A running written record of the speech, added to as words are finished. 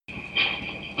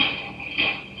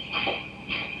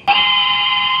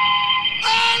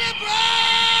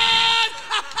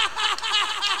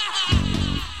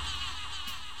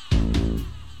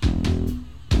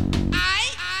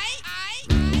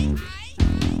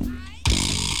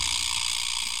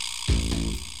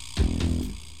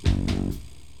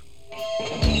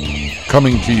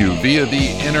Coming to you via the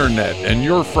internet and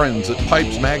your friends at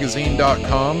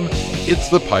pipesmagazine.com, it's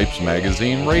the Pipes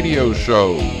Magazine Radio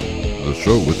Show. The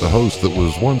show with the host that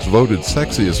was once voted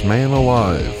sexiest man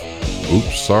alive.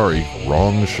 Oops, sorry,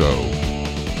 wrong show.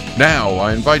 Now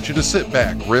I invite you to sit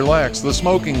back, relax, the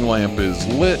smoking lamp is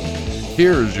lit.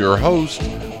 Here's your host,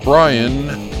 Brian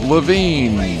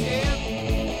Levine.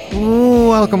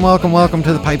 Welcome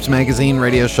to the Pipes Magazine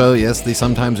Radio Show. Yes, the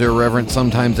sometimes irreverent,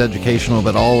 sometimes educational,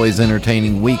 but always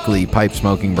entertaining weekly pipe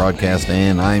smoking broadcast.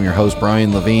 And I'm your host,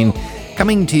 Brian Levine,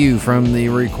 coming to you from the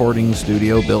recording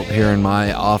studio built here in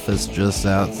my office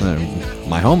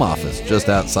my home office, just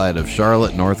outside of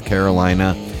Charlotte, North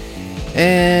Carolina.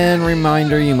 And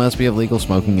reminder, you must be of legal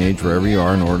smoking age wherever you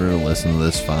are in order to listen to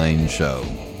this fine show.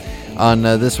 On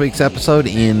this week's episode,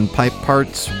 in Pipe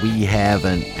Parts, we have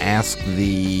an Ask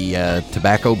the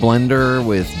Tobacco Blender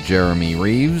with Jeremy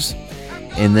Reeves.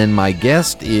 And then my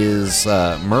guest is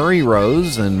Murray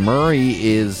Rose, and Murray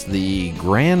is the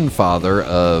grandfather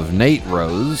of Nate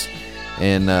Rose.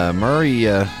 And Murray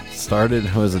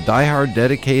was a diehard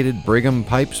dedicated Brigham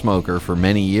pipe smoker for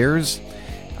many years.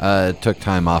 Took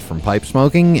time off from pipe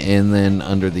smoking, and then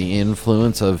under the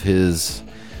influence of his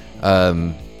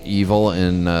evil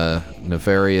and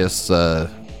nefarious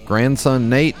grandson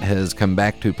Nate has come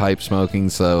back to pipe smoking,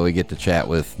 so we get to chat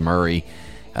with Murray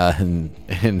and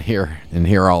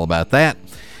hear all about that.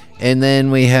 And then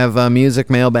we have music,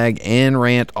 mailbag, and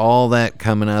rant, all that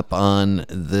coming up on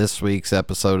this week's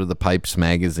episode of the Pipes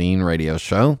Magazine Radio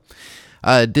Show.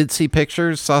 Did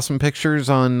saw some pictures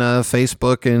on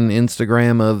Facebook and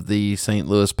Instagram of the St.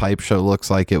 Louis Pipe Show. Looks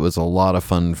like it was a lot of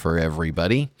fun for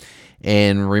everybody.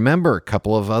 And remember, a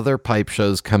couple of other pipe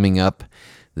shows coming up.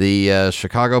 The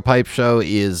Chicago Pipe Show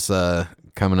is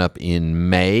coming up in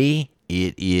May.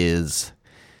 It is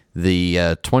the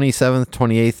 27th,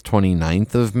 28th,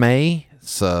 29th of May.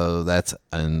 So that's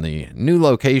in the new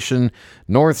location,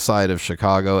 north side of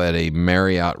Chicago at a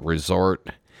Marriott resort.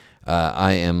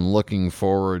 I am looking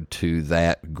forward to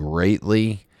that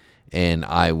greatly, and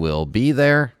I will be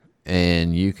there,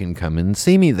 and you can come and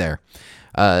see me there.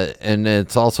 And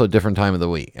it's also a different time of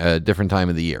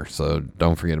the year, so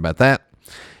don't forget about that.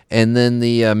 And then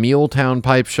the Muletown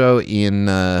Pipe Show in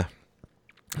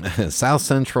South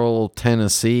Central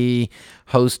Tennessee,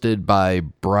 hosted by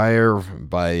Briarworks,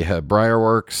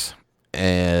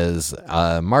 as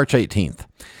March 18th.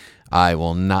 I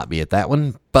will not be at that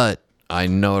one, but I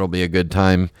know it'll be a good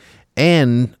time.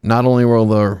 And not only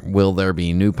will there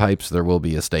be new pipes, there will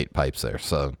be estate pipes there.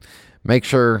 So make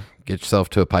sure, get yourself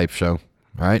to a pipe show.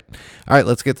 All right,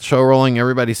 let's get the show rolling.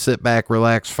 Everybody sit back,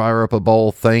 relax, fire up a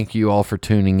bowl. Thank you all for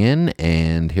tuning in,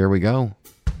 and here we go.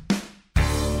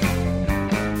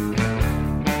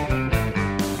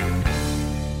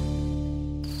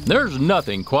 There's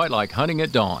nothing quite like hunting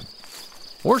at dawn,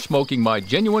 or smoking my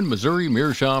genuine Missouri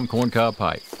Meerschaum corncob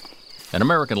pipe, an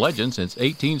American legend since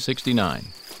 1869.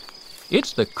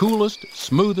 It's the coolest,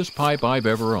 smoothest pipe I've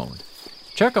ever owned.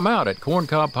 Check them out at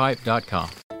corncobpipe.com.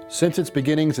 Since its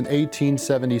beginnings in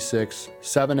 1876,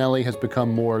 Savinelli has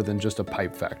become more than just a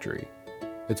pipe factory.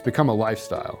 It's become a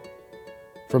lifestyle.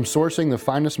 From sourcing the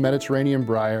finest Mediterranean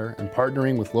briar and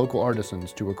partnering with local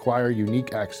artisans to acquire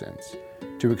unique accents,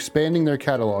 to expanding their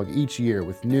catalog each year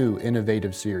with new,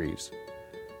 innovative series,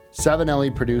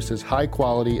 Savinelli produces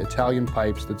high-quality Italian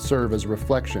pipes that serve as a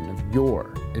reflection of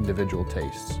your individual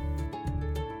tastes.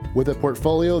 With a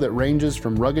portfolio that ranges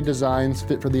from rugged designs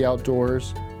fit for the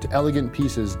outdoors to elegant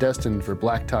pieces destined for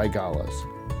black tie galas,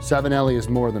 Savinelli is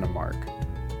more than a mark.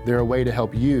 They're a way to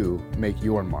help you make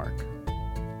your mark.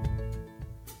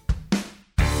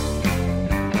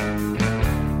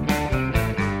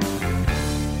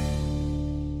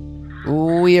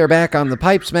 We are back on the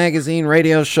Pipes Magazine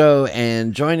Radio Show,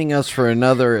 and joining us for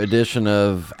another edition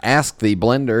of Ask the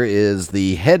Blender is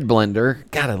the head blender.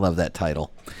 God, I love that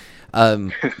title.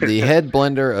 The head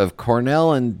blender of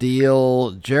Cornell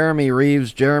Diehl, Jeremy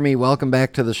Reeves. Jeremy, welcome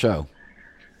back to the show.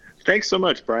 Thanks so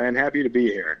much, Brian. Happy to be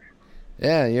here.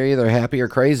 Yeah, you're either happy or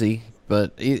crazy,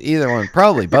 but either one,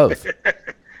 probably both.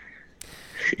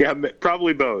 Yeah,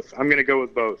 probably both. I'm going to go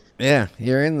with both. Yeah,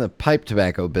 you're in the pipe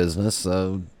tobacco business,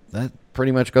 so that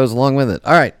pretty much goes along with it.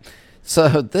 All right,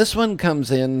 so this one comes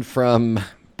in from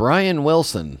Brian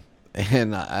Wilson.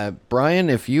 And Brian,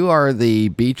 if you are the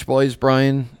Beach Boys,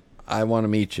 Brian, I want to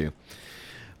meet you.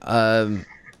 And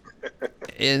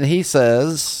he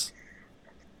says,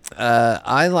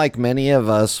 I, like many of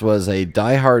us, was a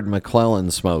diehard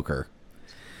McClellan smoker.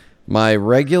 My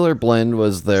regular blend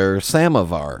was their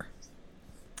Samovar.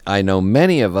 I know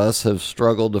many of us have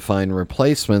struggled to find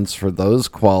replacements for those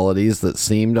qualities that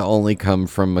seem to only come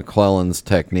from McClellan's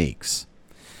techniques.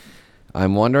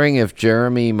 I'm wondering if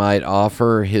Jeremy might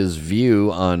offer his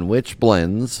view on which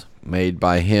blends, made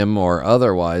by him or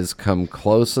otherwise, come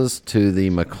closest to the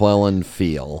McClellan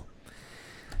feel.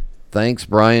 Thanks,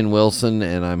 Brian Wilson,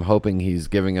 and I'm hoping he's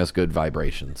giving us good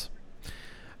vibrations.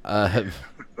 So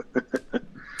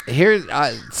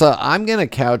I'm going to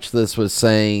couch this with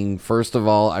saying, first of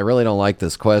all, I really don't like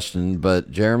this question,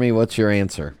 but Jeremy, what's your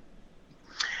answer?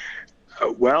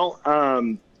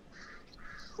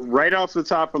 Right off the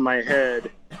top of my head,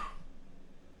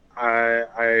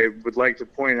 I would like to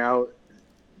point out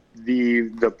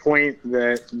the point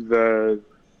that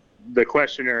the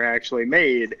questioner actually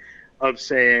made of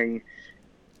saying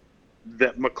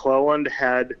that McClelland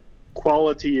had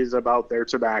qualities about their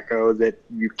tobacco that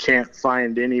you can't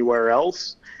find anywhere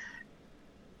else.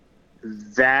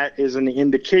 That is an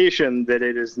indication that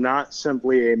it is not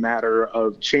simply a matter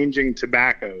of changing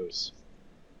tobaccos.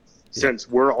 Since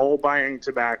we're all buying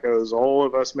tobaccos, all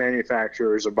of us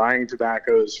manufacturers are buying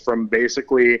tobaccos from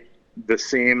basically the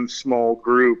same small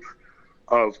group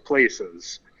of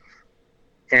places.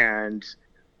 And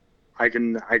I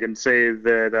can say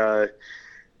that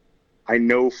I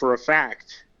know for a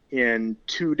fact in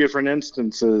 2 different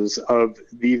instances of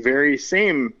the very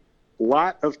same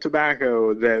lot of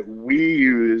tobacco that we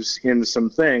use in some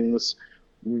things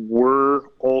were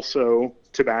also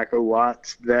tobacco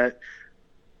lots that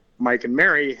Mike and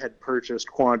Mary had purchased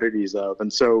quantities of.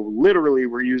 And so literally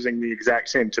we're using the exact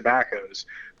same tobaccos,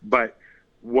 but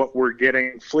what we're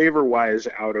getting flavor-wise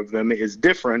out of them is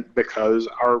different because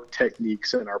our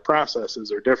techniques and our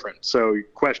processes are different. So,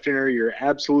 questioner, you're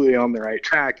absolutely on the right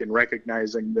track in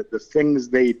recognizing that the things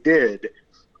they did,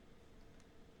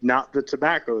 not the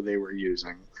tobacco they were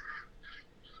using,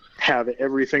 have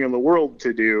everything in the world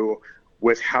to do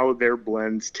with how their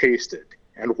blends tasted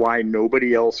and why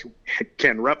nobody else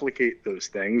can replicate those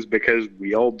things, because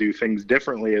we all do things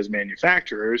differently as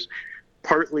manufacturers,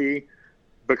 partly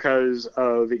because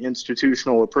of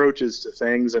institutional approaches to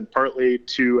things and partly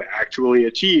to actually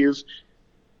achieve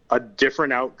a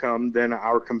different outcome than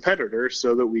our competitors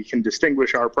so that we can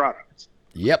distinguish our products.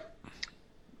 Yep.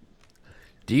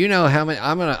 Do you know how many?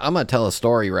 I'm gonna tell a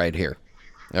story right here.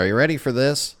 Are you ready for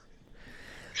this?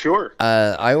 Sure.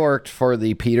 I worked for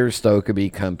the Peter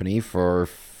Stokeby Company for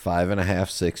 5.5,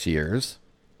 6 years.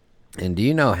 And do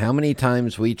you know how many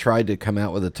times we tried to come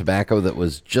out with a tobacco that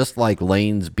was just like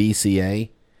Lane's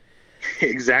BCA?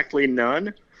 Exactly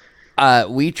none.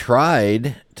 We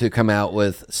tried to come out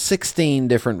with 16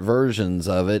 different versions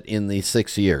of it in the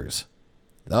 6 years.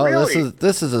 Oh, really?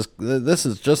 this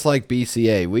is just like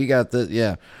BCA. We got this,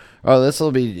 yeah. Oh, this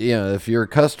will be, if your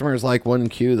customers like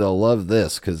 1Q, they'll love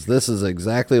this because this is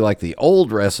exactly like the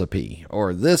old recipe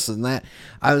or this and that.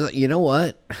 I was, you know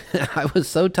what? I was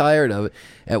so tired of it.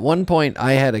 At one point,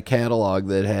 I had a catalog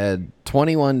that had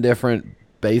 21 different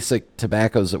basic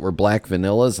tobaccos that were black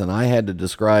vanillas, and I had to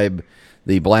describe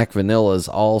the black vanillas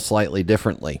all slightly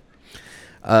differently.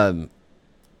 So,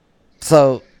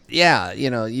 yeah,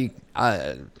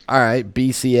 all right,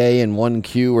 BCA and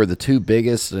 1Q are the 2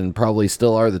 biggest and probably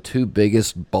still are the 2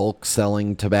 biggest bulk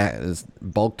tobaccos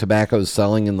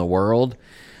selling in the world.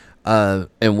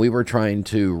 And we were trying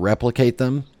to replicate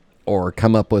them or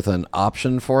come up with an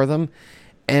option for them.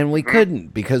 And we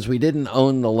couldn't because we didn't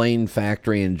own the Lane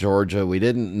factory in Georgia. We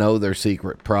didn't know their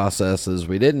secret processes.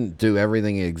 We didn't do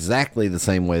everything exactly the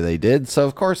same way they did. So,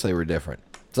 of course, they were different.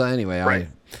 So, anyway, right.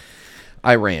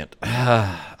 I rant.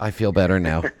 I feel better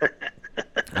now.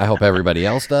 I hope everybody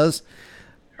else does.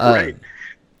 Right.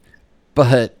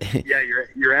 But yeah,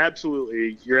 you're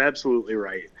absolutely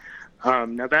right.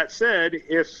 Now that said,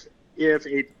 if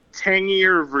a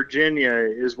tangier Virginia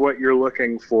is what you're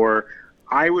looking for,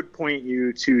 I would point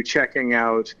you to checking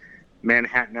out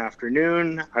Manhattan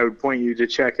Afternoon. I would point you to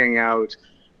checking out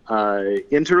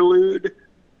Interlude.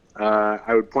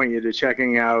 I would point you to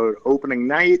checking out Opening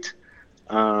Night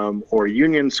or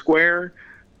Union Square.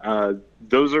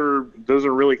 Those are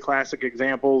really classic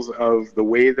examples of the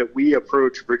way that we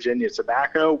approach Virginia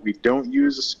tobacco. We don't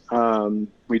use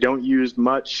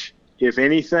much, if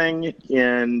anything,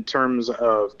 in terms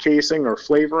of casing or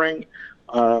flavoring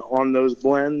on those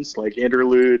blends. Like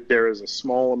Interlude, there is a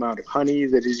small amount of honey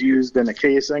that is used in a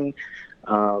casing.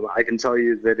 I can tell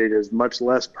you that it is much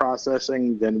less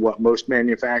processing than what most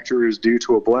manufacturers do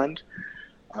to a blend.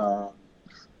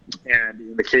 And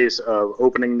in the case of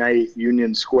Opening Night,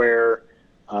 Union Square,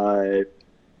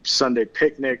 Sunday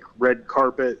Picnic, Red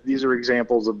Carpet, these are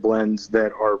examples of blends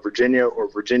that are Virginia or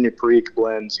Virginia Perique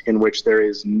blends in which there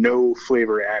is no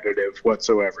flavor additive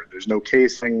whatsoever. There's no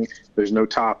casing, there's no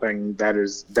topping. That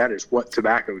is what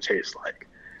tobacco tastes like.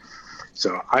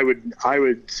 So I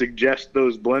would suggest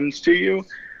those blends to you.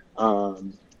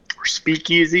 or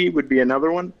speakeasy would be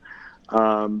another one.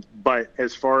 But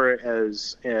as far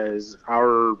as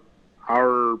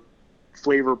our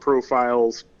flavor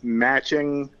profiles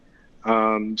matching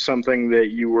something that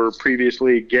you were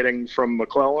previously getting from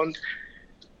McClelland,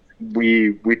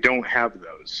 we don't have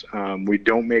those. We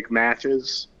don't make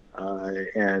matches,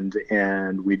 and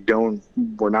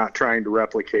we're not trying to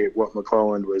replicate what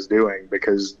McClelland was doing,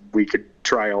 because we could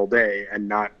try all day and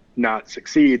not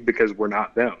succeed because we're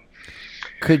not them.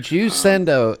 Could you send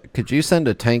a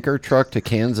tanker truck to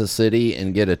Kansas City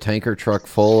and get a tanker truck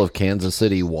full of Kansas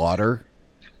City water?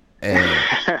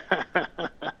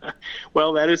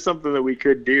 Well, that is something that we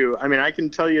could do. I mean, I can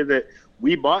tell you that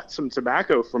we bought some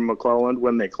tobacco from McClelland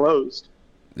when they closed.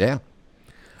 Yeah.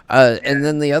 And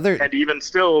then the other, and even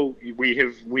still, we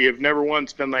have never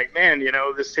once been like, man,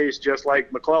 this tastes just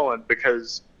like McClelland,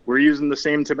 because we're using the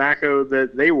same tobacco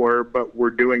that they were, but we're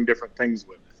doing different things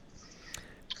with it.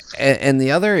 And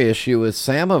the other issue with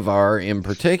Samovar in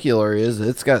particular is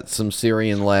it's got some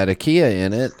Syrian Latakia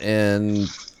in it, and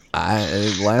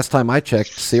last time I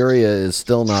checked, Syria is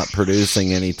still not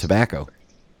producing any tobacco.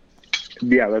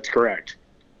 Yeah, that's correct.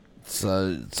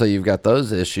 So you've got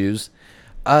those issues.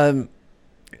 The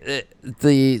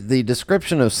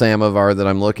description of Samovar that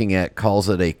I'm looking at calls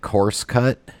it a coarse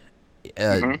cut.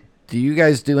 Do you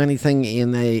guys do anything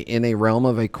in a realm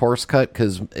of a coarse cut?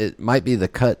 Because it might be the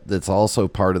cut that's also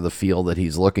part of the feel that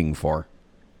he's looking for.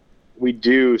 We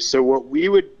do. So what we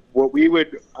would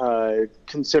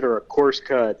consider a coarse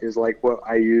cut is like what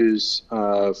I use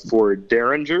for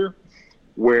Derringer,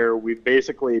 where we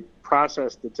basically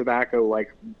process the tobacco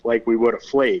like we would a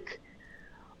flake,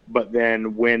 but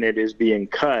then when it is being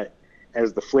cut,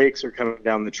 as the flakes are coming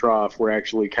down the trough, we're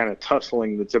actually kind of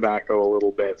tussling the tobacco a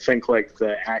little bit. Think like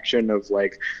the action of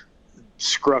like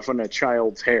scruffing a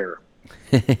child's hair.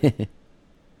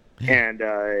 And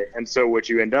so what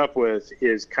you end up with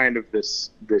is kind of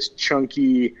this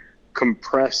chunky,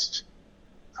 compressed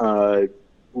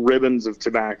ribbons of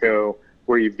tobacco,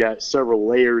 where you've got several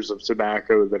layers of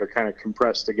tobacco that are kind of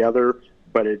compressed together,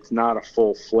 but it's not a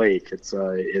full flake. It's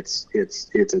a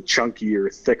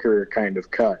chunkier, thicker kind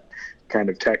of cut, kind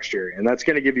of texture, and that's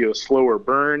going to give you a slower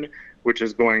burn, which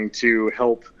is going to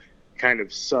help kind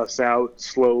of suss out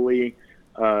slowly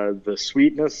the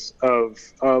sweetness of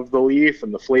the leaf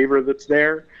and the flavor that's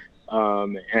there.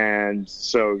 And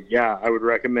so, yeah, I would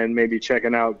recommend maybe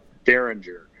checking out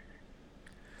Derringer.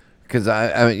 Because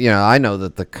I know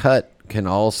that the cut can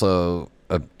also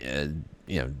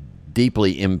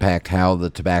deeply impact how the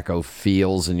tobacco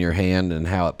feels in your hand and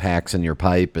how it packs in your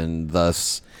pipe, and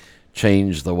thus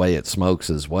change the way it smokes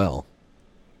as well.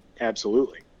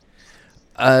 Absolutely.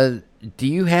 Do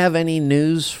you have any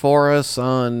news for us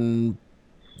on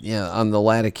the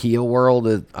Latakia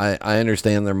world? I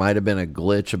understand there might have been a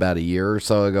glitch about a year or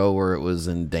so ago where it was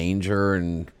in danger,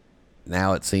 and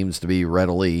now it seems to be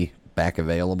readily back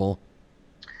available.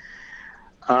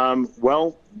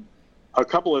 Well, a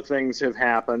couple of things have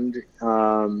happened.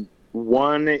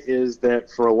 One is that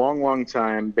for a long, long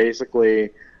time,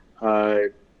 basically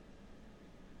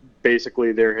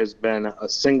there has been a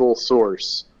single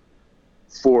source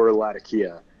for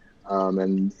Latakia.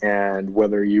 And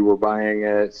whether you were buying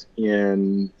it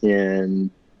in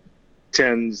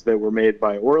tins that were made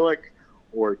by Orlick,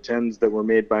 or tins that were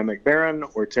made by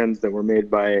McBaron, or tins that were made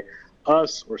by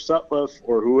us or Sutcliffe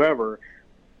or whoever,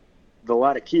 the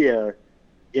Latakia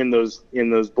in those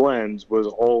blends was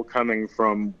all coming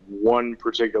from one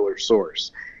particular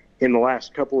source. In the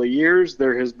last couple of years,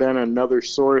 there has been another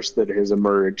source that has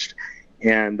emerged,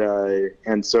 and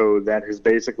so that has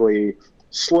basically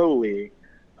slowly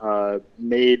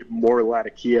made more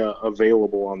Latakia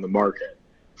available on the market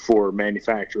for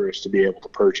manufacturers to be able to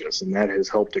purchase, and that has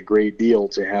helped a great deal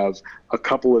to have a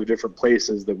couple of different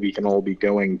places that we can all be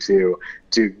going to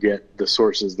get the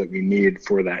sources that we need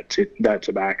for that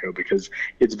tobacco, because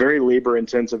it's very labor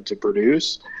intensive to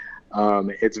produce.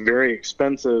 It's very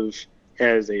expensive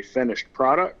as a finished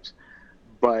product,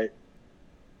 but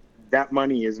that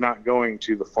money is not going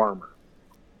to the farmer.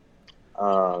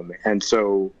 And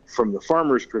so from the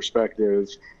farmer's perspective,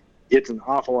 it's an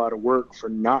awful lot of work for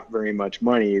not very much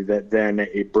money that then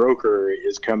a broker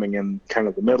is coming in kind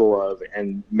of the middle of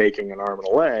and making an arm and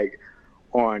a leg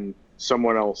on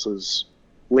someone else's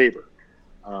labor.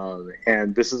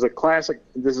 And this is a classic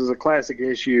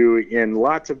issue in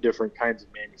lots of different kinds of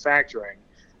manufacturing.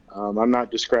 I'm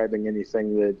not describing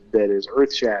anything that is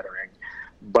earth-shattering,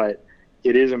 but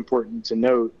it is important to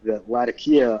note that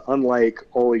Latakia, unlike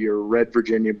all your Red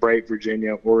Virginia, Bright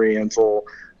Virginia, Oriental,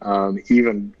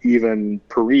 even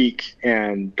Perique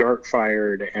and Dark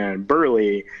Fired and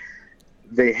Burley,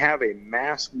 they have a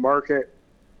mass market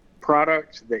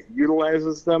product that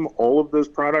utilizes them. All of those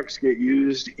products get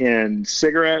used in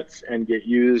cigarettes and get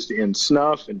used in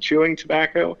snuff and chewing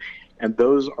tobacco, and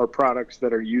those are products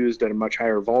that are used at a much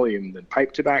higher volume than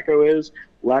pipe tobacco is.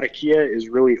 Latakia is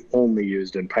really only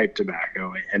used in pipe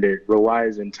tobacco, and it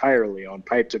relies entirely on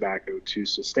pipe tobacco to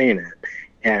sustain it,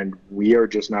 and we are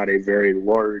just not a very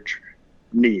large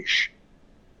niche.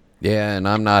 Yeah, and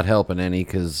I'm not helping any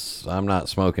because I'm not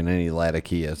smoking any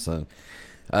Latakia. So,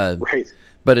 Right.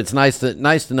 But it's nice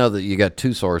to know that you got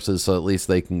two sources, so at least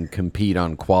they can compete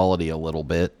on quality a little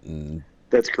bit. And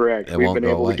that's correct. We've been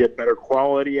able to get better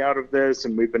quality out of this,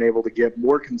 and we've been able to get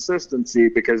more consistency,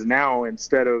 because now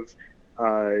instead of,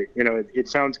 it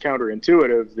sounds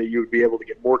counterintuitive that you would be able to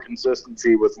get more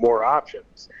consistency with more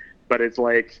options. But it's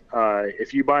like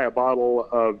if you buy a bottle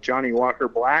of Johnny Walker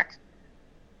Black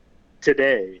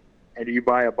today, and you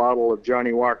buy a bottle of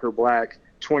Johnny Walker Black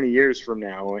 20 years from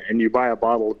now, and you buy a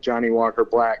bottle of Johnny Walker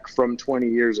Black from 20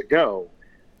 years ago,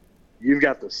 you've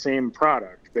got the same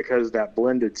product, because that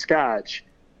blended scotch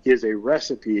is a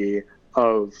recipe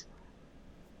of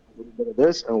a little bit of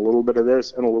this and a little bit of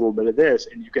this and a little bit of this,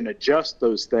 and you can adjust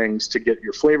those things to get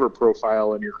your flavor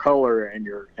profile and your color and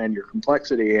your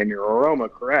complexity and your aroma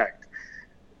correct,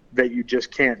 that you just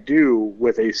can't do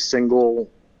with a single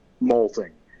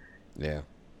malting. Yeah.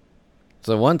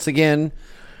 So once again,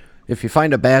 if you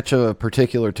find a batch of a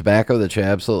particular tobacco that you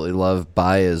absolutely love,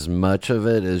 buy as much of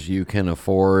it as you can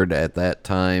afford at that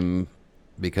time,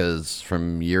 because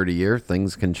from year to year,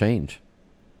 things can change.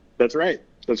 That's right.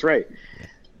 That's right.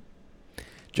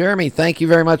 Jeremy, thank you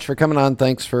very much for coming on.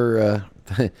 Thanks for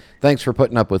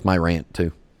putting up with my rant,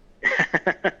 too.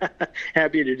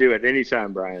 Happy to do it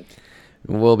anytime, Brian.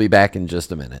 We'll be back in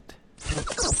just a minute.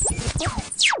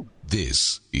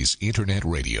 This is Internet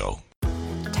Radio.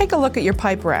 Take a look at your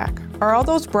pipe rack. Are all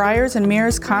those briars and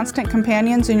mirrors constant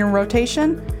companions in your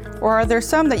rotation? Or are there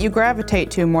some that you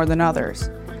gravitate to more than others?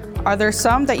 Are there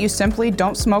some that you simply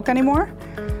don't smoke anymore?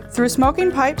 Through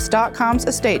SmokingPipes.com's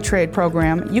estate trade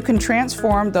program, you can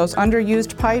transform those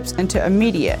underused pipes into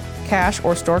immediate cash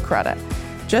or store credit.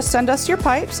 Just send us your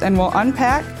pipes and we'll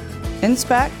unpack,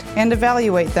 inspect, and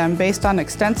evaluate them based on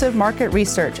extensive market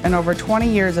research and over 20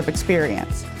 years of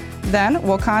experience. Then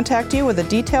we'll contact you with a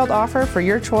detailed offer for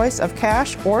your choice of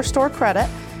cash or store credit,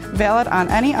 valid on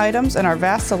any items in our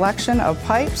vast selection of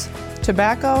pipes,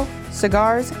 tobacco,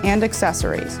 cigars, and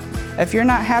accessories. If you're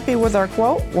not happy with our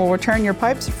quote, we'll return your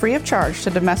pipes free of charge to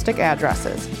domestic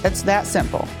addresses. It's that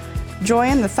simple.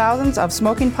 Join the thousands of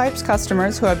Smoking Pipes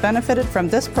customers who have benefited from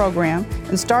this program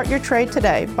and start your trade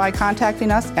today by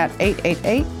contacting us at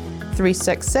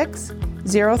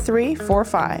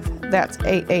 888-366-0345. That's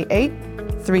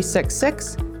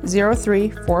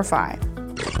 888-366-0345.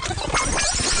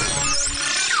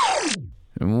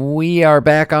 We are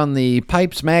back on the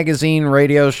Pipes Magazine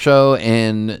radio show,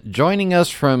 and joining us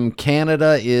from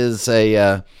Canada is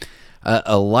a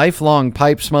lifelong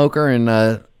pipe smoker, and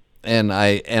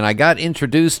I got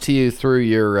introduced to you through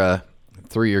your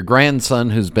grandson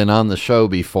who's been on the show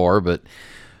before. But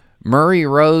Murray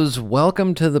Rose,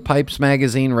 welcome to the Pipes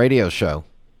Magazine radio show.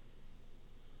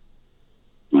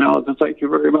 Well, thank you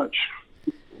very much.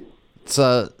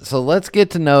 So let's get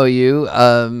to know you.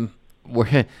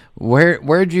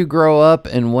 Where'd you grow up,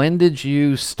 and when did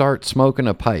you start smoking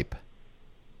a pipe?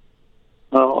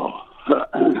 I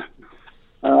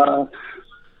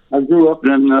grew up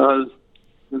in the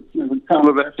town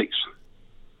of Essex,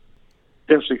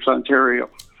 Ontario.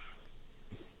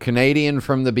 Canadian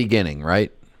from the beginning,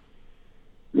 right?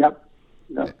 Yep.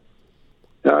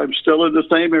 I'm still in the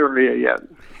same area yet.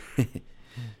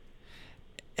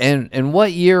 And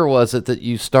what year was it that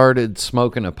you started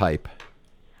smoking a pipe?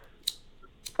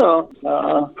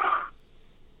 About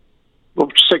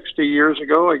 60 years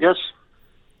ago, I guess.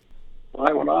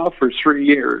 I went off for 3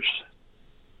 years,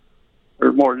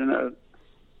 or more than that.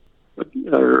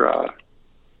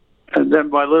 And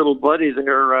then my little buddy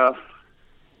there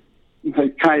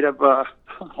kind of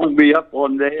hung me up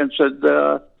one day and said,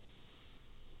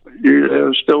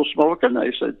 "You still smoking?"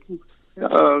 I said,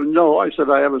 "No." I said,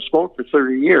 "I haven't smoked for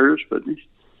 30 years, but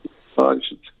I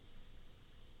said,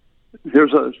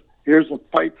 here's a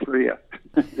pipe for you."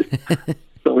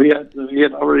 So he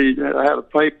had already had a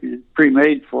pipe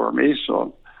pre-made for me,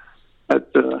 so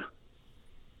that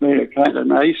made it kind of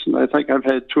nice. And I think I've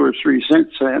had 2 or 3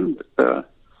 since then. But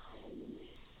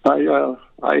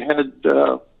I had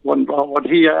what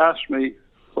he asked me.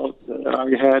 But I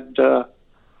had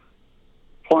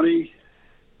 20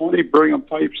 Brigham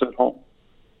pipes at home.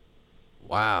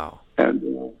 Wow!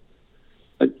 And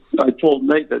I told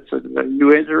Nate, that said, "Are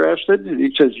you interested?" And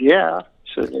he says, "Yeah."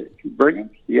 said, bring them?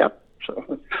 Yep.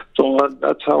 So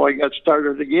that's how I got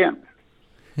started again.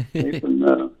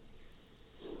 Nathan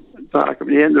talking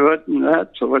me into it and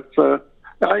that. So it's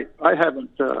I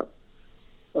haven't.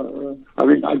 I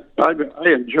mean, I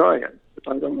enjoy it.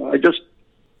 I don't know.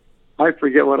 I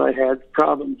forget what I had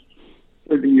problems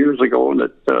 30 years ago, and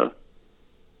that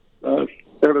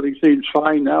everything seems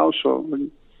fine now. So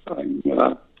I'm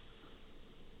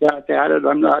back at it.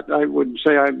 I wouldn't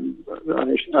say I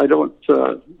don't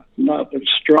not as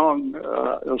strong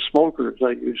a smoker as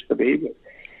I used to be,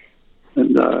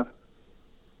 but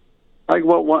I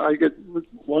get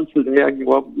once a day. I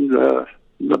go up in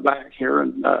the back here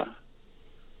and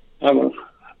have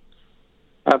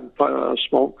a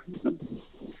smoke.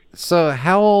 So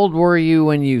how old were you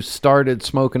when you started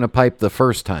smoking a pipe the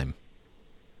first time?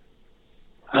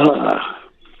 How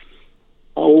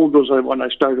old was I when I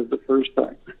started the first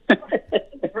time?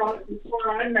 Before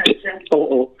I met you.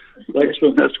 Oh, that's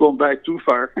going back too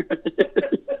far.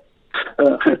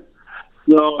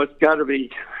 No, it's got to be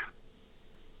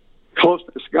close.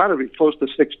 It's got to be close to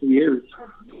 60 years.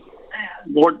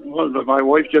 More than my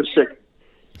wife just said.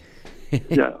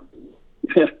 Yeah.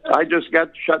 I just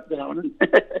got shut down.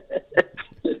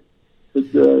 But,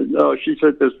 no, she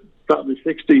said there's probably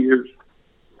 60 years.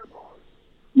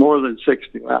 More than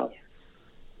 60. Wow.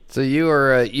 So you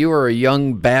were a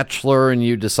young bachelor and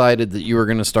you decided that you were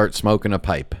going to start smoking a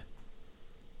pipe.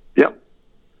 Yep.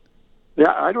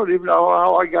 Yeah, I don't even know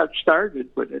how I got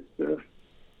started, but it.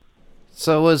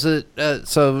 So was it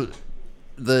so?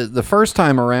 The first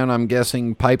time around, I'm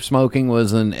guessing pipe smoking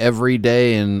was an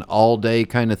everyday and all day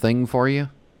kind of thing for you?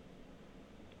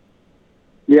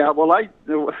 Yeah, well,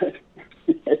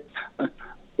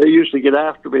 they used to get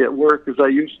after me at work because I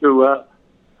used to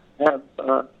have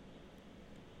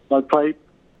my pipe,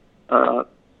 the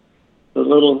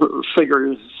little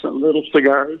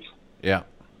cigars. Yeah.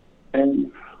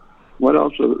 And what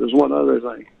else? There's one other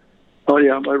thing. Oh,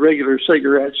 yeah, my regular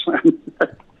cigarettes.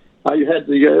 I had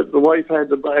the wife had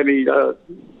to buy me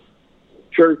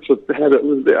shirts that had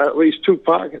at least 2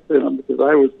 pockets in them because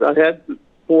I had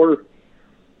four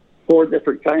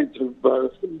different kinds of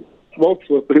smokes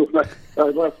with me when I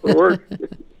left for work.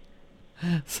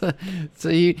 So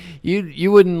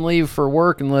you wouldn't leave for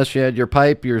work unless you had your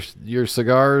pipe, your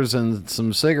cigars, and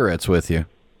some cigarettes with you.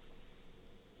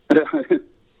 But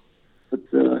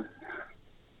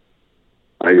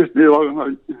I used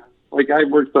to like I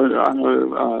worked on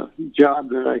a job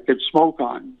that I could smoke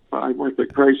on. I worked at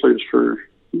Chrysler's for.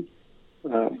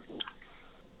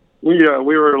 We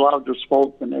were allowed to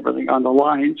smoke and everything on the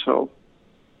line, so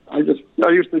I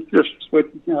used to just switch,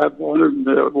 have one of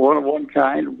one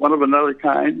kind, one of another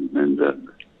kind, and.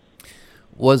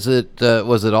 Was it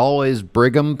always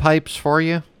Brigham pipes for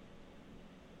you?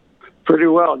 Pretty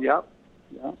well, yeah.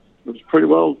 It was pretty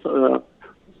well.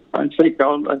 I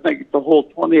think the whole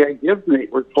 20 I give me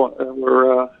were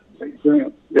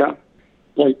yeah.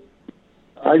 Like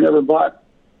I never bought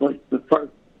the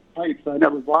pipes. I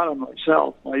never bought them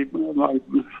myself. My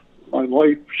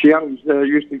wife, she always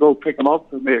used to go pick them up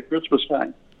for me at Christmas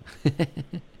time. We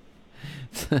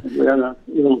had a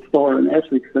little store in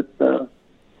Essex that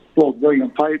sold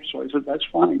Brigham pipes, so I said that's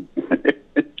fine.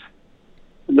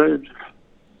 And then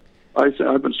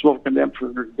I've been smoking them for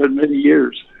a good many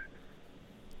years.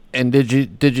 And did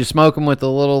you smoke them with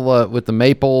the little with the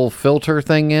maple filter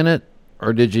thing in it,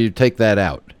 or did you take that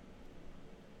out?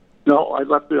 No, I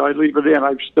leave it in.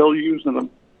 I'm still using them.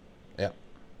 Yeah.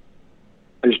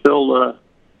 I still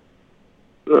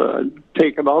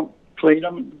take them out, clean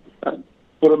them, and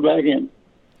put them back in.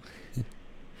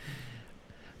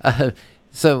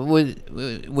 So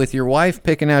with your wife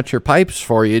picking out your pipes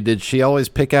for you, did she always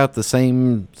pick out the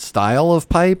same style of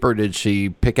pipe, or did she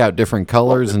pick out different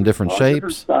colors and different shapes?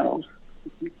 Different styles.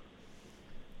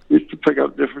 Used to pick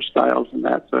out different styles, and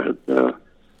that.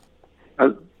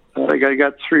 I think I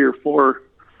got 3 or 4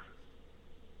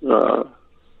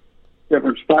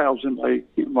 different styles in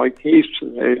my case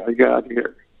that I got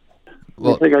here.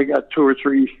 Well, I think I got 2 or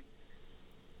 3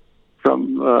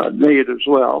 from Nate as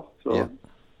well. So. Yeah.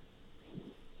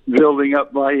 Building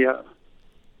up my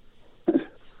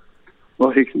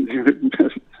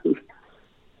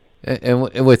and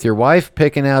with your wife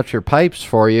picking out your pipes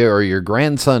for you, or your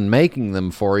grandson making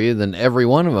them for you, then every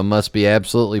one of them must be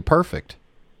absolutely perfect.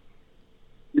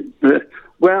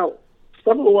 Well,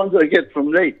 some of the ones I get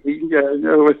from Nate,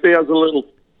 if he has a little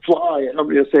flaw, I'm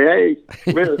going to say, "Hey,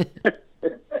 come here."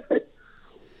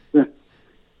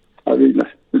 I mean,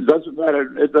 it doesn't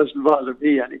matter. It doesn't bother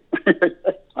me any.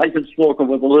 I can smoke them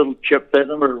with a little chip in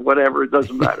them or whatever. It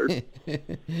doesn't matter.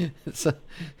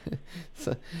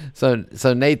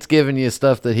 So Nate's giving you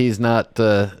stuff that he's not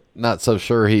so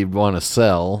sure he'd want to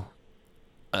sell.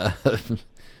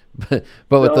 But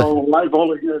with no, I've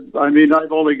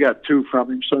only got 2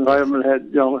 from him, so I haven't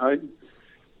had,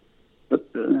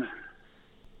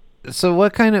 So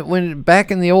what kind of, when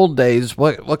back in the old days,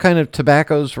 what kind of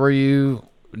tobaccos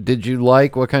did you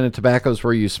like? What kind of tobaccos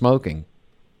were you smoking?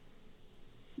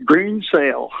 Green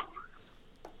sale.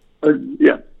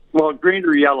 Well, green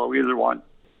or yellow, either one.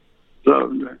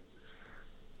 So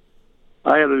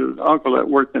I had an uncle that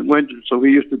worked in Windsor, so he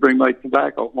used to bring my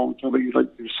tobacco home to me, like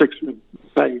 6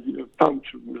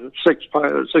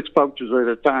 pouches at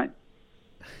a time.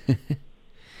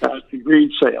 That's the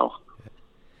green sale.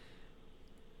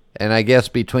 And I guess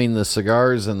between the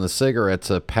cigars and the cigarettes,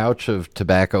 a pouch of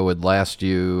tobacco would last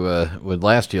you a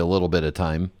little bit of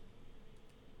time.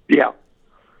 Yeah.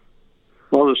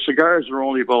 Well, the cigars are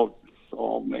only about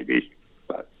maybe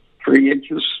 3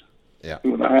 inches. Yeah.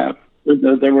 2.5.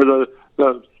 They were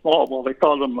the small. Well, I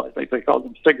think they called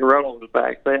them cigarettos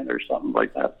back then, or something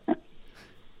like that.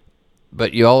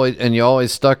 But you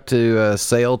always stuck to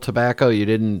sale tobacco. You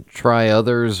didn't try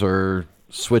others or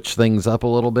switch things up a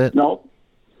little bit. No,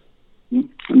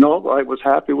 I was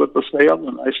happy with the sale,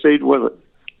 and I stayed with it.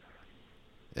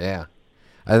 Yeah,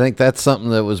 I think that's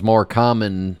something that was more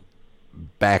common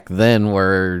back then,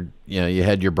 where you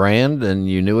had your brand and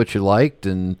you knew what you liked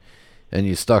and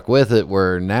you stuck with it.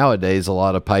 Where nowadays a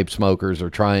lot of pipe smokers are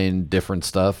trying different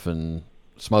stuff and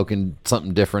smoking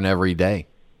something different every day.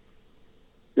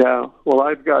 Yeah, well,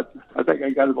 I think I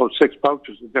got about 6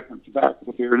 pouches of different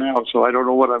tobacco here now, so I don't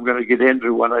know what I'm going to get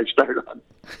into when I start on.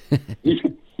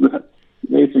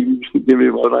 Nathan give me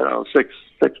about, I don't know, six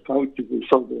pouches or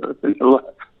something. I think the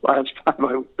last time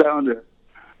I was down there.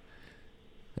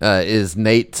 Is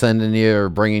Nate sending you or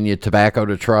bringing you tobacco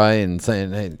to try and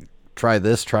saying, hey, try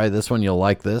this one, you'll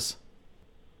like this?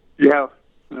 Yeah.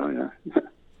 Oh, yeah.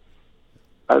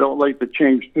 I don't like to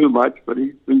change too much, but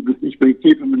he's been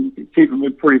keeping me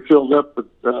pretty filled up with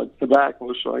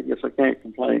tobacco, so I guess I can't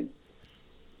complain.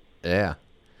 Yeah.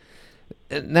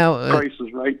 Now, price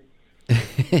is right.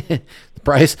 The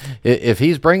price, if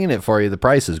he's bringing it for you, the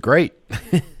price is great.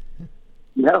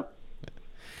 Yeah.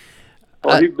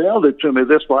 Well, he mailed it to me,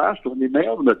 this last one. He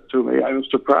mailed it to me. I was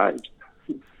surprised.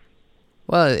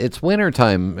 Well, it's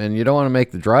wintertime, and you don't want to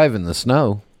make the drive in the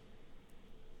snow.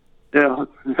 Yeah.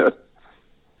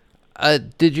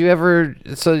 Did you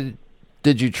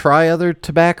try other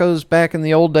tobaccos back in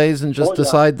the old days and just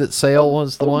decide that sale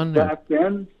was the one? Back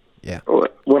then? Yeah.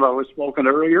 When I was smoking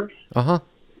earlier? Uh-huh.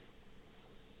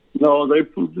 No, they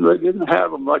didn't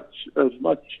have as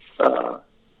much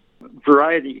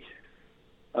variety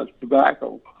of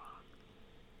tobacco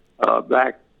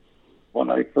back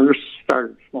when I first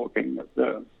started smoking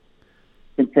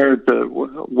compared to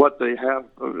what they have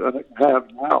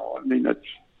now. I mean, of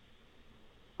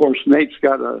course, Nate's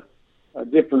got a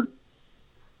different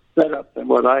setup than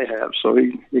what I have, so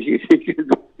he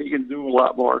can do a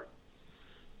lot more.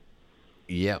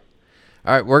 Yep.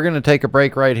 All right, we're going to take a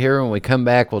break right here. When we come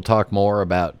back, we'll talk more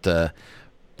about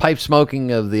pipe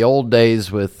smoking of the old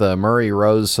days with Murray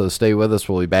Rose, so stay with us.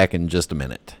 We'll be back in just a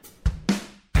minute.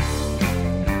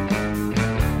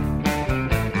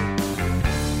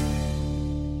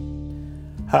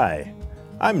 Hi,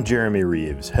 I'm Jeremy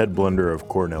Reeves, head blender of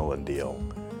Cornell Diehl.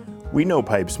 We know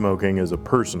pipe smoking is a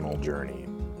personal journey.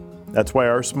 That's why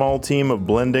our small team of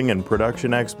blending and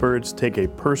production experts take a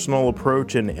personal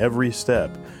approach in every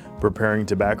step, preparing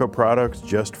tobacco products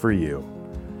just for you.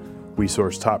 We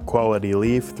source top quality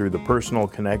leaf through the personal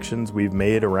connections we've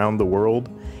made around the world,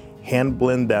 hand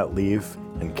blend that leaf,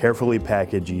 and carefully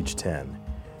package each 10.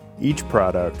 Each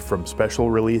product, from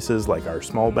special releases like our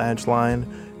small batch line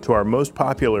to our most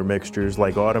popular mixtures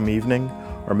like Autumn Evening,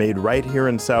 are made right here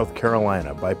in South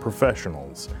Carolina by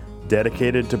professionals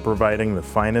dedicated to providing the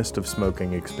finest of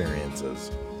smoking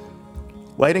experiences.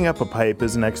 Lighting up a pipe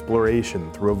is an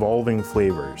exploration through evolving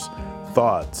flavors,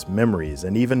 thoughts, memories,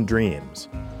 and even dreams.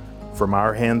 From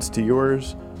our hands to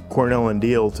yours, Cornell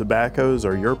Diehl tobaccos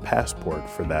are your passport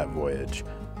for that voyage,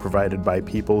 provided by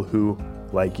people who,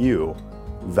 like you,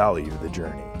 value the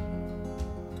journey.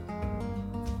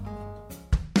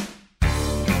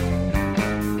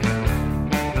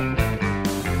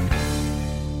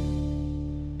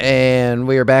 And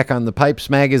we are back on the Pipes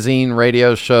Magazine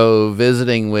radio show,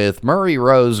 visiting with Murray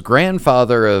Rose,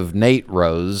 grandfather of Nate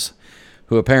Rose,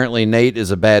 who apparently Nate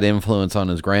is a bad influence on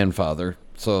his grandfather.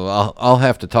 So I'll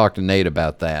have to talk to Nate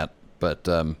about that. But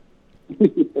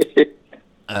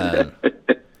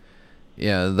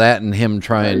Yeah, that and him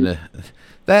trying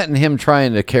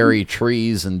to carry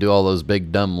trees and do all those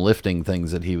big dumb lifting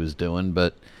things that he was doing.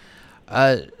 But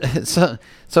so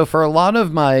for a lot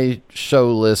of my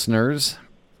show listeners,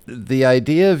 the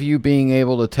idea of you being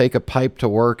able to take a pipe to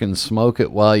work and smoke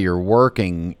it while you're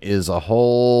working is a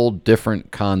whole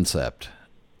different concept.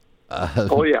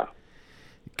 Oh yeah.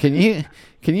 Can you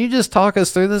just talk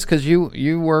us through this? Because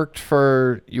you worked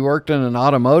in an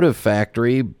automotive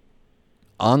factory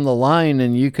on the line,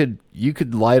 and you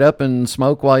could light up and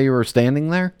smoke while you were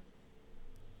standing there.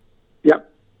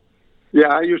 Yep. Yeah,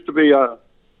 I used to be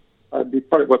I'd be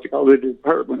part of what they call the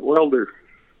department welder,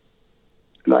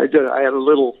 and I had a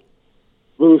little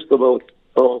booth about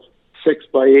 6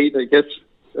 by 8, I guess,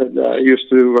 and I used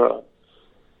to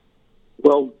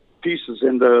weld pieces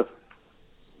into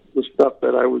the stuff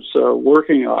that I was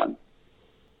working on.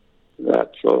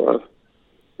 So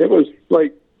it was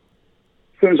like,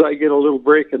 as soon as I get a little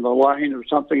break in the line or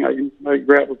something, I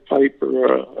grab a pipe or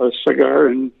a cigar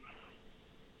and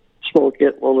smoke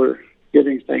it while they're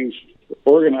getting things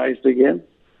organized again.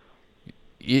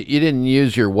 You didn't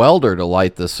use your welder to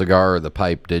light the cigar or the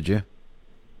pipe, did you?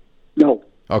 No.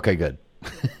 Okay, good.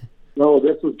 No,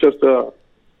 this was just oh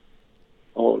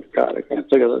God, I can't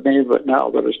think of the name of it now,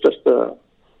 but it's just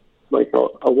like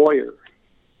a wire.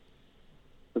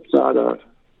 It's not a.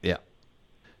 Yeah.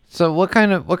 So what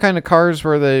kind of cars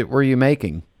were you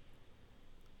making?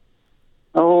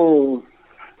 Oh,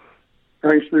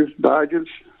 Chryslers, Dodges.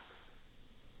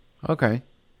 Okay.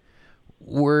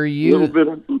 Were you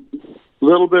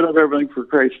little bit of everything for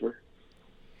Chrysler?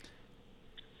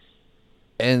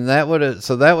 And that would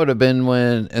have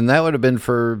been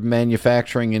for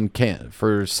manufacturing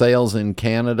for sales in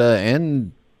Canada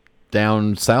and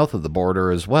down south of the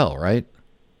border as well, right?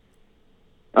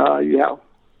 Yeah.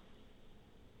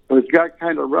 It got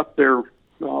kind of rough there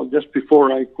just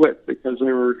before I quit because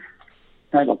they were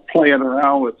kind of playing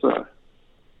around with the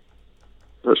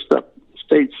stuff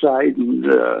stateside and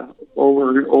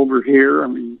over here. I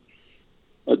mean,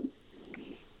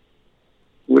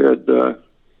 we had.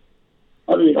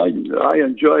 I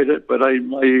enjoyed it, but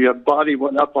my body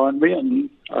went up on me, and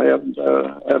I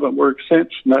haven't worked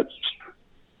since. And that's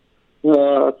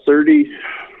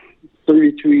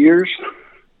 32 years,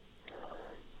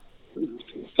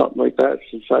 something like that,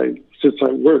 since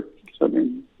I worked. I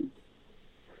mean,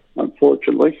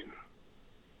 unfortunately.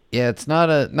 Yeah, it's not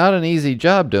an easy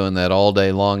job doing that all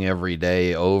day long, every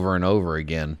day, over and over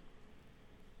again.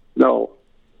 No,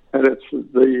 and it's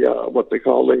the what they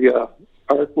call the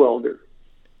arc welder.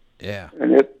 Yeah,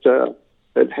 and it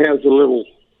has a little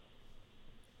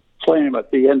flame at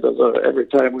the end of every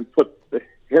time we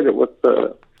hit it with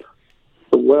the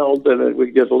weld, and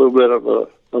we get a little bit of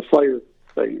a fire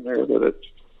thing there that it's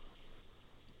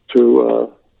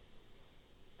to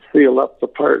seal up the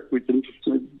part. We can.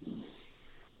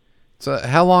 So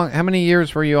how many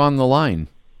years were you on the line?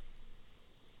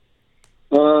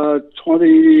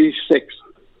 26.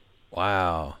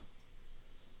 Wow.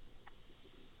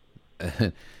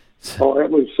 Oh, it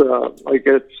was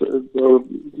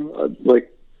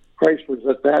like Chrysler's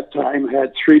at that time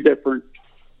had 3 different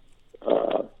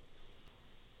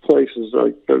places.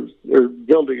 Like they're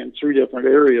building in 3 different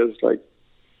areas. Like,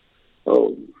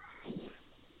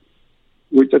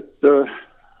 we did.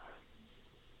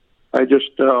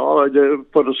 All I did was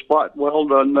put a spot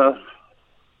weld on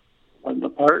the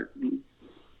part and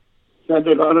send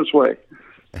it on its way.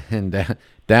 And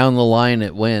down the line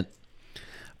it went.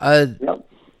 Yep.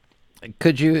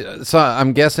 Could you? So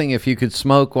I'm guessing if you could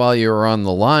smoke while you were on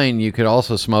the line, you could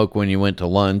also smoke when you went to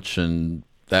lunch, and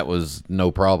that was no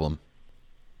problem.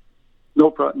 No,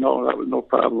 that was no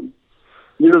problem.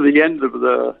 Near the end of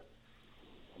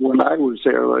when I was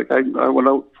there, like I went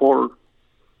out 4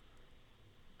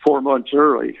 months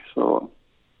early, so.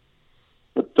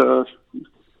 But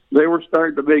they were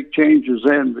starting to make changes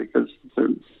then because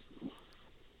there's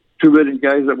too many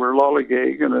guys that were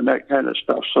lollygagging and that kind of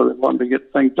stuff, so they wanted to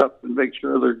get things up and make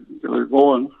sure they're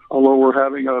going. Although they're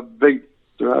having a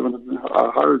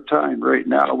hard time right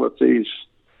now with these.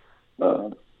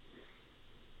 I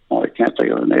can't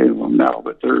think of the name of them now,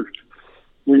 but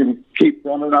we keep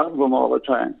running out of them all the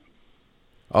time.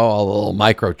 Oh, all the little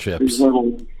microchips. These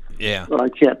little, yeah. But I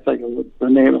can't think of the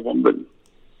name of them. But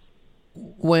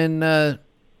when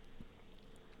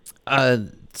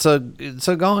so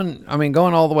going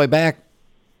all the way back,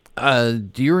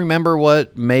 do you remember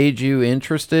what made you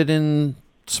interested in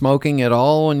smoking at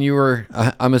all when you were?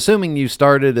 I'm assuming you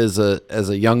started as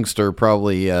a youngster,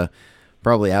 probably out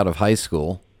of high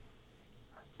school.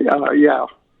 Yeah,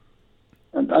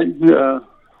 and I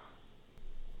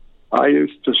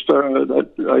used to start.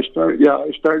 I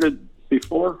started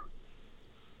before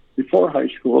high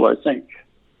school, I think.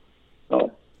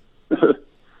 So,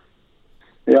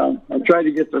 yeah, I tried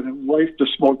to get the wife to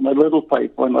smoke my little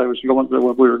pipe when we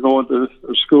were going to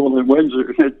school in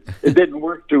Windsor. It didn't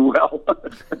work too well.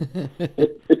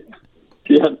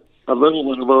 She had a little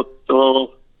one about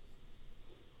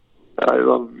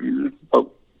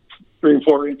 3 or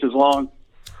 4 inches long,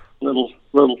 little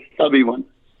stubby one.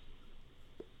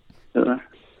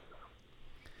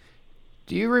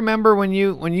 Do you remember when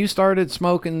you started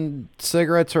smoking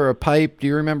cigarettes or a pipe? Do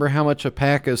you remember how much a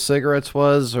pack of cigarettes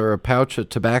was or a pouch of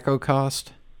tobacco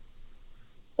cost?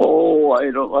 Oh,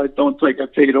 I don't think I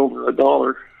paid over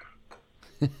 $1.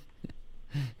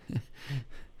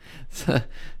 So,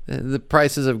 the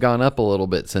prices have gone up a little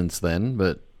bit since then,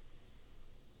 but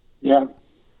yeah.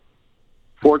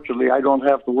 Fortunately, I don't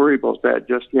have to worry about that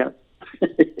just yet.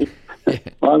 As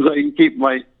long as I can keep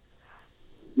my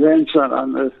grandson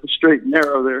on the straight and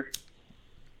narrow there.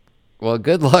 Well,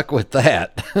 good luck with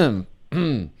that.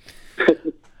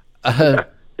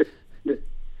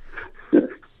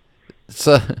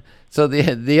 So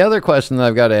the other question that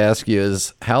I've got to ask you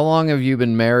is, how long have you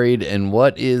been married, and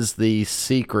what is the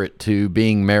secret to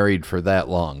being married for that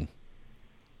long?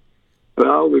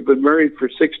 Well, we've been married for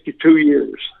 62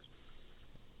 years.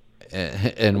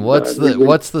 And what's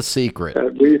the secret?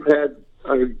 We've had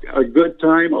a good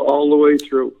time all the way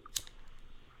through.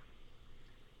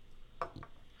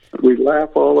 We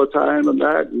laugh all the time and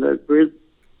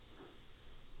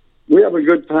we have a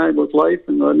good time with life,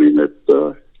 and I mean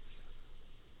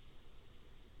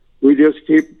we just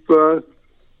keep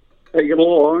taking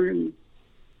along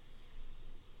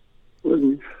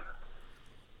and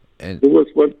do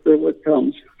what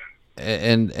comes.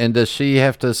 And does she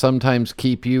have to sometimes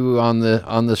keep you on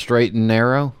the straight and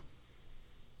narrow?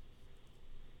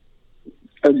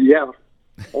 Yeah,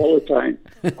 all the time.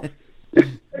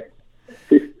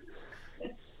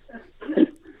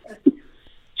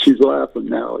 She's laughing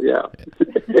now. Yeah.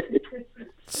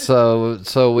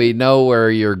 So we know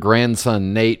where your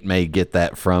grandson Nate may get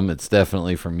that from. It's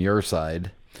definitely from your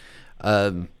side.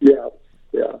 Yeah.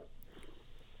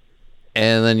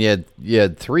 And then you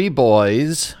had 3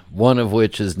 boys, one of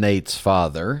which is Nate's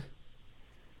father.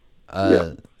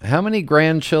 How many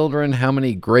grandchildren? How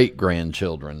many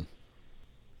great-grandchildren?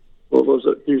 What was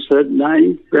it? You said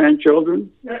 9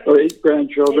 grandchildren? Or 8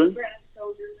 grandchildren?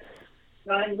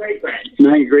 9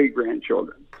 great-grandchildren. 9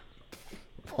 great-grandchildren.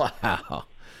 Wow.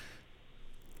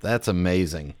 That's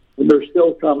amazing. And they're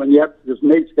still coming yet, because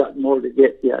Nate's got more to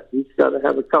get yet. He's got to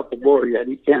have a couple more yet.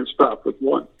 He can't stop with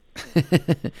one.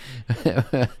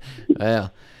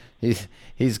 Well,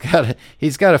 he's got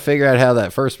to figure out how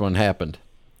that first one happened.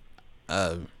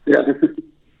 Yeah.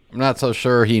 I'm not so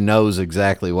sure he knows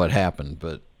exactly what happened,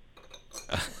 but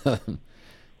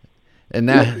and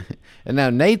now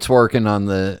Nate's working in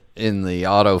the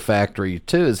auto factory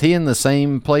too. Is he in the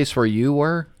same place where you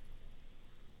were?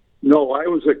 No, I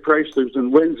was at Chrysler's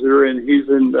in Windsor, and he's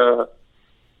in.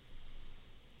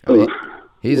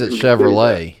 He's at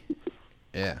Chevrolet.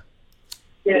 Yeah.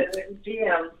 Yeah,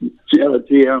 GM. Yeah,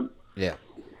 GM. Yeah.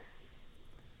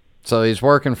 So he's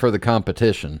working for the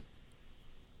competition.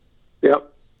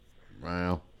 Yep.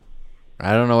 Wow.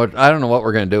 I don't know what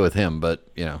we're going to do with him, but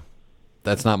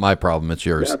that's not my problem. It's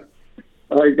yours. Yeah.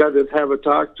 I got to have a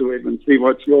talk to him and see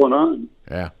what's going on.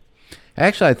 Yeah.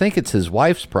 Actually, I think it's his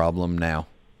wife's problem now.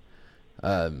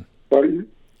 Pardon?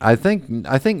 I think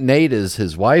Nate is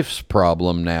his wife's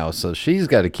problem now, so she's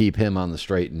got to keep him on the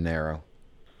straight and narrow.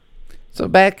 So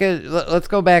let's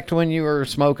go back to when you were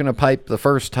smoking a pipe the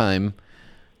first time.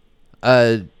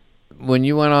 When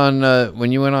you went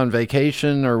on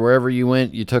vacation or wherever you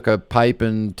went, you took a pipe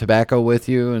and tobacco with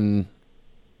you and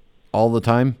all the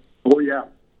time? Oh yeah.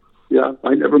 Yeah,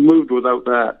 I never moved without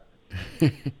that.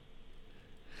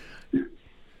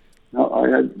 No, I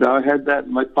had that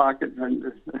in my pocket,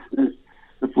 and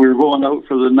if we were going out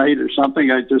for the night or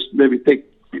something, I'd just maybe take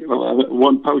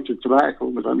 1 pouch of tobacco.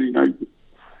 But I mean, I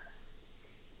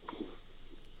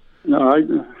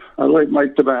like my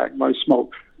tobacco, my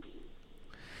smoke.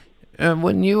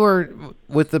 When you were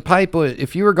with the pipe,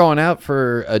 if you were going out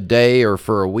for a day or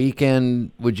for a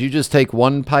weekend, would you just take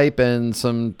 1 pipe and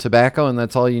some tobacco, and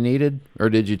that's all you needed, or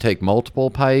did you take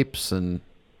multiple pipes? And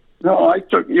no, I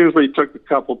usually took a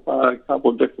couple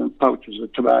different pouches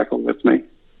of tobacco with me,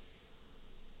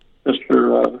 just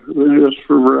for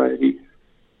variety.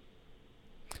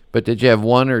 But did you have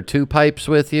 1 or 2 pipes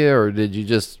with you, or did you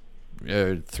just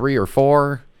 3 or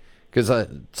 4? Because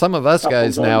some of us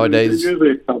guys nowadays,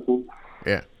 usually a couple.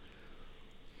 Yeah.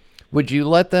 Would you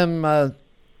let them?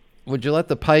 Would you let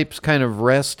the pipes kind of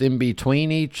rest in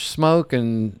between each smoke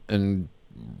and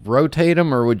rotate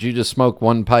them, or would you just smoke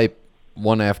one pipe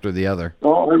one after the other? I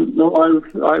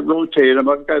rotate them.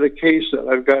 I've got a case that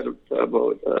I've got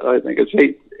about I think it's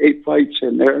eight pipes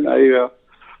in there, and I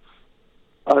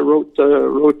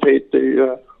rotate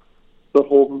the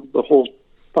whole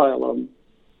pile of them.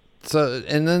 So,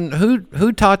 and then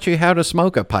who taught you how to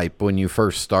smoke a pipe when you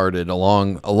first started a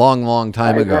long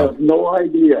time ago? I have no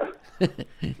idea.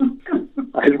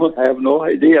 I have no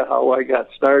idea how I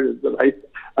got started, but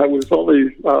I was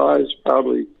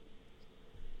probably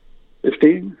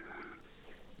 15.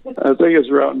 I think it was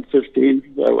around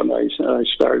 15 when I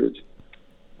started.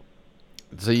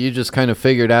 So you just kind of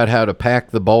figured out how to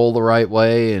pack the bowl the right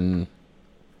way and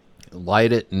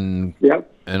light it, and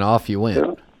off you went.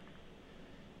 Yeah.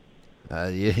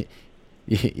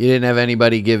 You didn't have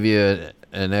anybody give you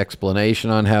an explanation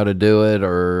on how to do it,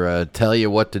 or tell you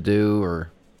what to do,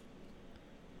 or?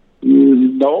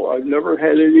 No, I've never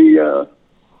had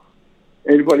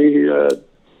anybody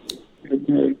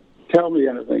tell me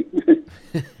anything.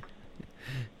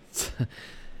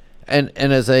 And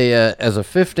as a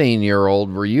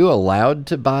 15-year-old, were you allowed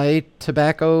to buy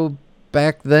tobacco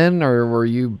back then, or were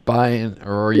you buying,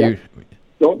 or were you?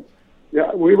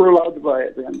 Yeah, we were allowed to buy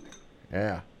it then.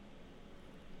 Yeah.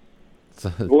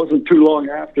 It wasn't too long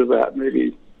after that,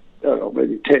 maybe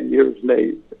 10 years.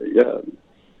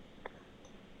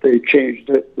 They changed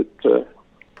it, but.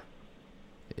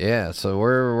 Yeah, so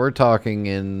we're talking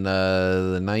in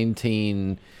the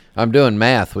 19. I'm doing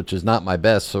math, which is not my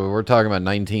best, so we're talking about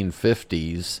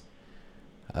 1950s.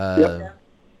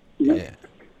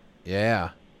 Yeah.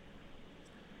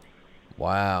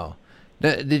 Wow.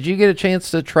 Now, did you get a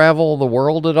chance to travel the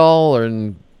world at all,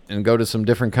 and go to some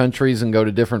different countries and go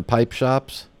to different pipe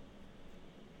shops?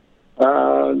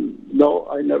 No,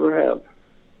 I never have.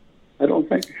 I don't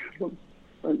think.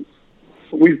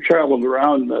 We've traveled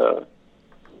around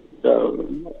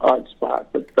odd spot,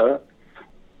 but.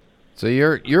 So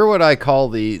you're what I call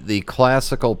the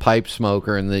classical pipe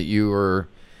smoker, in that you were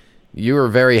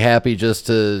very happy just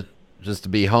to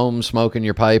be home smoking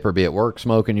your pipe, or be at work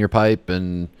smoking your pipe,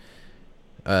 and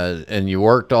you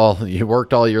worked all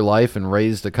your life and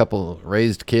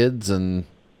raised kids, and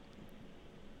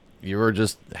you were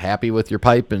just happy with your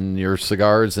pipe and your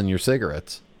cigars and your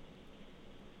cigarettes.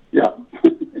 Yeah.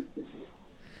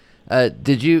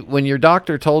 Did you, when your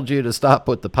doctor told you to stop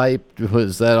with the pipe,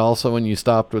 was that also when you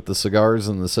stopped with the cigars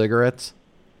and the cigarettes?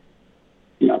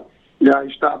 Yeah,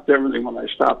 I stopped everything when I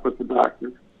stopped with the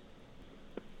doctor.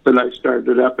 Then I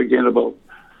started up again about,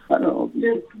 I don't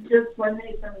know. Just when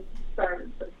they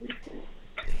started.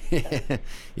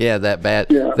 Yeah, that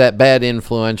bad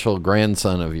influential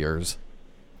grandson of yours.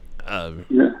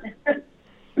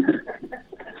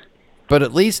 But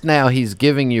at least now he's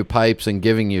giving you pipes and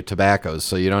giving you tobaccos,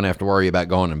 so you don't have to worry about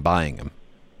going and buying them.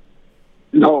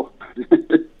 No.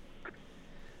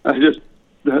 I think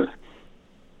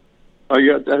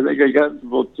I got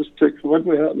about just 6, what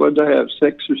did I have,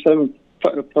 6 or 7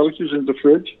 pouches in the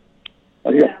fridge?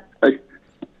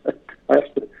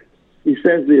 He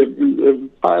sends the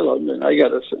pile of them, and I got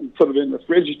to put them in the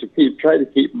fridge to try to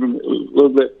keep them a little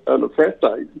bit on the fresh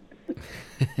side.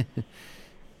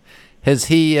 Has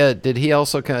he? Did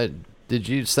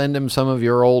you send him some of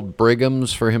your old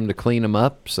Brighams for him to clean them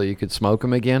up so you could smoke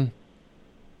them again?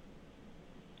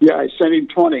 Yeah, I sent him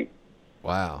 20.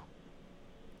 Wow.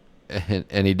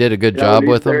 And he did a good job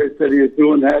with them. He said he was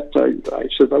doing that. I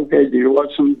said, "Okay, do you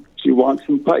want some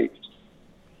pipes?"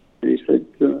 And he said,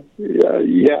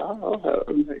 "Yeah, I'll have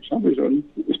them." Somebody's doing.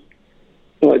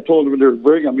 So I told him to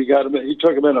bring them. He got them. He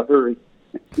took them in a hurry.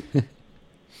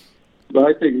 But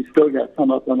I think he's still got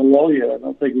some up on the wall yet. I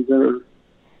don't think he's ever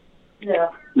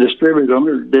distributed them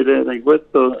or did anything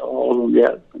with all of them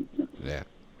yet. Yeah.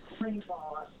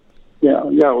 Yeah.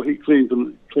 Well, he cleaned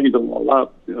them all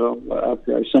up,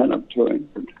 after I sent them to him.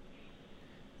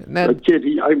 But kid,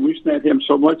 we sent him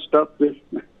so much stuff this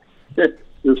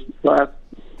last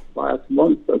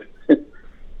month, but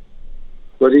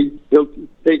he'll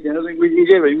take anything we can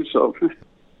give him. So,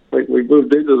 like, we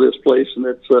moved into this place, and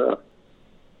it's.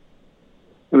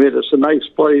 It's a nice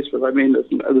place, but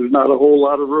there's not a whole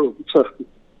lot of room. So.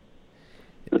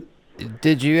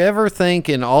 Did you ever think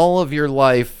in all of your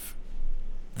life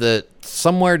that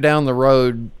somewhere down the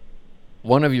road,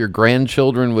 one of your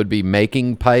grandchildren would be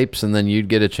making pipes, and then you'd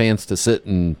get a chance to sit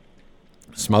and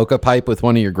smoke a pipe with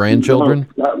one of your grandchildren?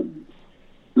 No,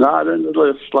 not in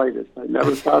the slightest. I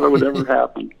never thought it would ever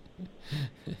happen.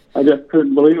 I just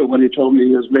couldn't believe it when he told me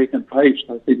he was making pipes.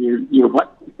 I said, "You're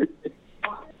what?"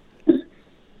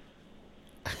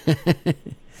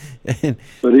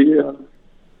 But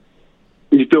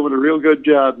he's doing a real good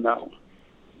job now.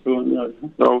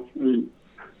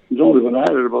 He's only been at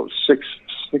it about six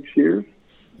years.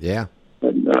 Yeah.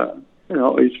 And,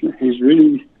 he's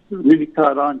really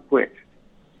caught on quick.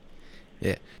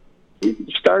 Yeah.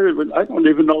 He started with, I don't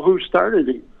even know who started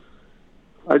him.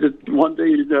 I just, one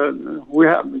day, we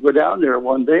happened to go down there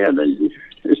one day, and then he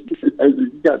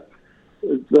got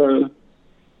his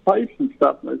pipes and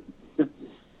stuff.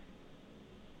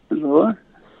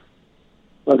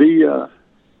 But he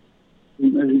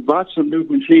bought some new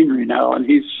machinery now, and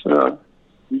he's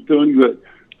doing good.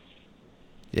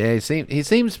 Yeah, he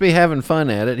seems to be having fun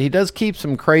at it. He does keep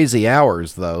some crazy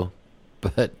hours, though.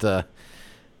 But, 3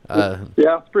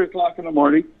 o'clock in the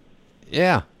morning.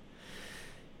 Yeah.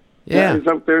 Yeah. He's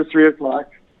up there 3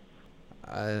 o'clock.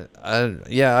 I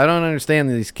don't understand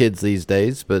these kids these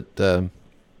days, but,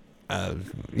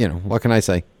 what can I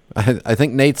say? I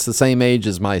think Nate's the same age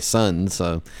as my son,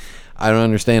 so I don't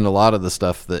understand a lot of the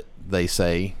stuff that they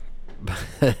say.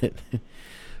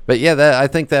 But yeah, I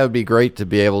think that would be great to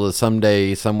be able to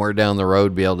someday, somewhere down the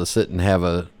road, be able to sit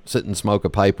and smoke a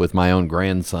pipe with my own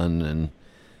grandson, and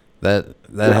that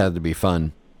had to be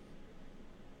fun.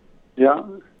 Yeah,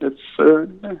 it's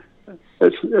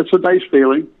a nice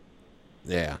feeling.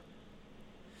 Yeah.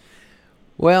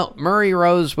 Well, Murray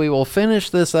Rose, we will finish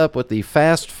this up with the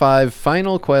Fast 5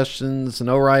 final questions.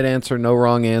 No right answer, no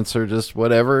wrong answer, just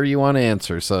whatever you want to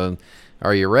answer. So,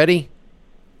 are you ready?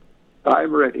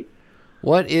 I'm ready.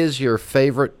 What is your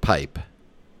favorite pipe?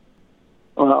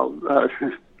 Well, I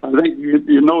think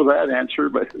you know that answer,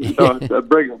 but it's a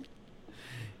Brigham.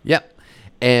 Yep.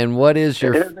 And what is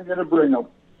your... Anything in a Brigham.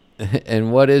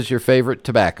 And what is your favorite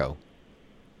tobacco?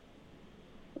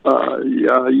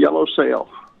 Yellow Sail.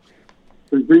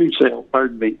 Or Green Sail,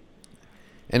 pardon me.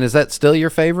 And is that still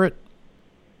your favorite?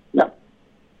 Yeah.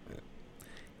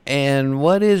 And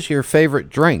what is your favorite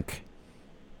drink?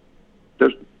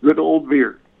 Just good old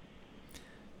beer.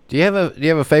 Do you have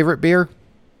a favorite beer?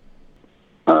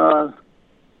 Coors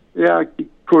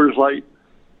Light.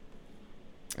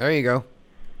 There you go.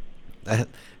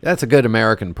 That's a good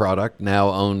American product, now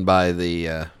owned by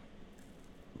the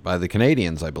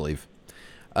Canadians, I believe.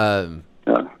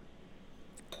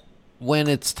 When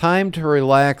it's time to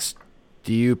relax,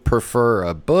 do you prefer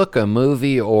a book, a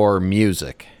movie, or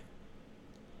music?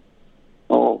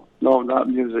 Oh, no, not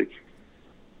music.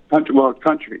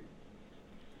 Country.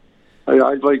 I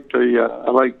like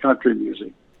country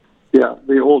music. Yeah,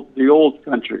 the old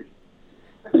country.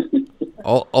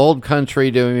 Old country,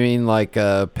 do you mean like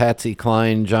Patsy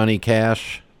Cline, Johnny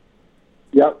Cash?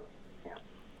 Yep.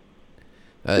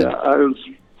 I was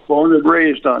born and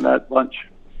raised on that bunch.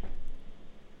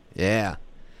 Yeah.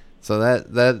 So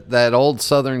that old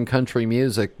Southern country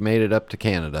music made it up to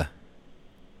Canada.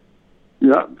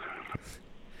 Yeah.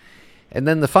 And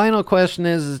then the final question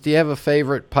is do you have a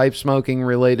favorite pipe smoking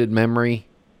related memory?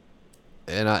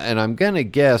 And I'm going to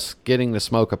guess getting to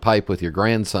smoke a pipe with your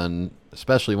grandson,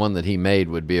 especially one that he made,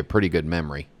 would be a pretty good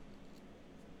memory.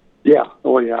 Yeah.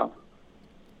 Oh, yeah.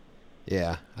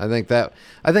 Yeah. I think that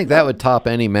would top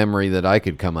any memory that I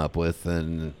could come up with.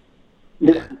 And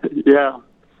yeah.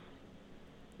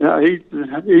 Yeah, he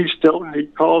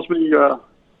calls me,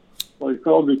 he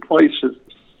called me twice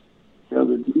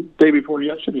the day before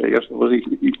yesterday, I guess it was.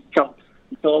 He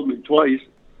called me twice.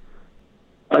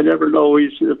 I never know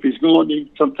if he's going.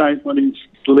 Sometimes when he's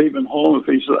leaving home,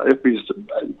 if he's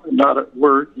not at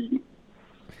work, he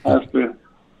has to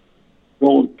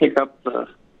go and pick up the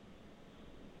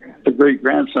great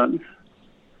grandson.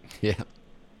 Yeah.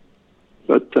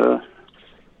 But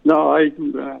no, I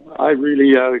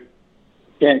really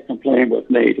can't complain with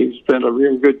Nate. He's been a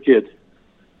real good kid.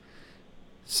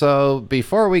 So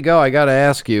before we go, I got to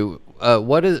ask you,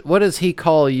 what does he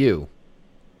call you?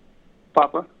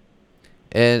 Papa.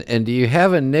 And do you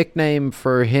have a nickname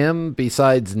for him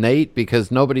besides Nate?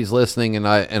 Because nobody's listening, and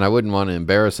I wouldn't want to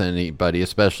embarrass anybody,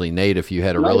 especially Nate, if you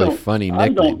had a really funny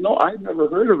nickname. I don't know. I've never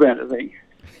heard of anything.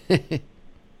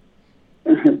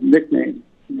 Nickname,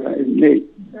 Nate.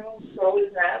 So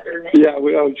is that or Nate? Yeah,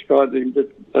 we always called him.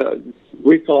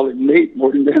 We call him Nate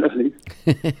more than anything.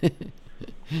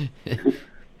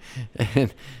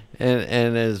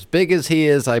 And as big as he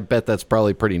is, I bet that's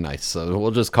probably pretty nice. So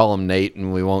we'll just call him Nate,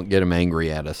 and we won't get him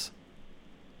angry at us.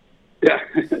 Yeah.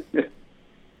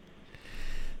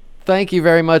 Thank you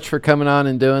very much for coming on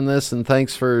and doing this, and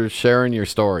thanks for sharing your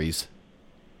stories.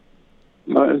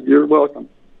 You're welcome.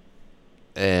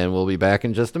 And we'll be back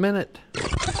in just a minute.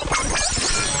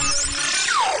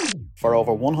 For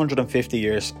over 150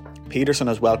 years, Peterson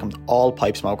has welcomed all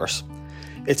pipe smokers.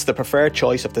 It's the preferred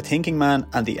choice of the thinking man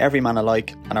and the everyman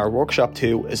alike, and our workshop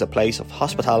too is a place of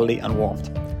hospitality and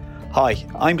warmth. Hi,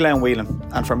 I'm Glenn Whelan,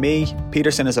 and for me,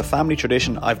 Peterson is a family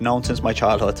tradition I've known since my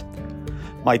childhood.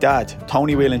 My dad,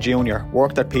 Tony Whelan Jr.,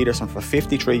 worked at Peterson for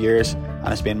 53 years and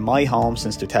has been my home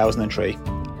since 2003.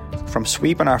 From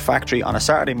sweeping our factory on a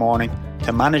Saturday morning,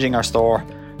 to managing our store,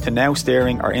 to now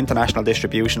steering our international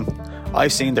distribution,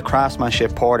 I've seen the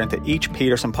craftsmanship poured into each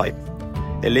Peterson pipe.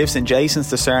 It lives in Jason's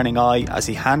discerning eye as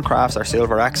he handcrafts our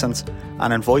silver accents,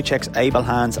 and in Wojciech's able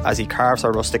hands as he carves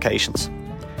our rustications.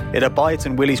 It abides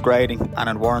in Willie's grading and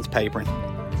in Warren's papering.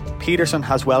 Peterson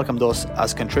has welcomed us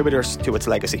as contributors to its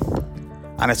legacy,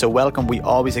 and it's a welcome we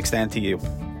always extend to you.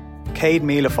 Céad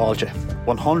Míle Fáilte,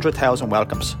 100,000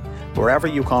 welcomes, wherever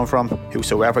you come from,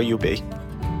 whosoever you be.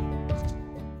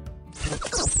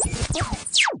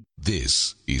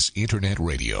 This is Internet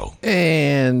Radio.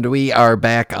 And we are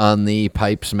back on the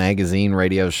Pipes Magazine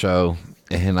radio show.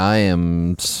 And I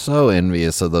am so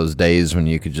envious of those days when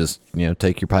you could just,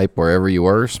 take your pipe wherever you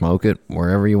were, smoke it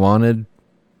wherever you wanted.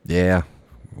 Yeah,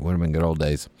 would have been good old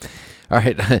days. All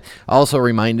right. Also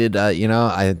reminded,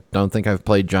 I don't think I've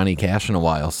played Johnny Cash in a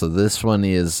while. So this one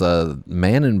is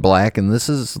Man in Black, and this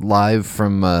is live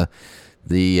from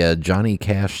the Johnny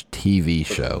Cash TV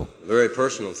show. A very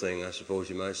personal thing, I suppose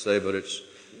you might say, but it's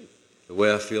the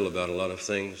way I feel about a lot of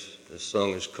things. This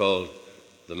song is called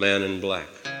The Man in Black.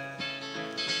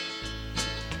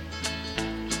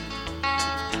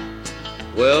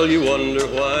 Well, you wonder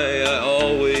why I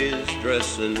always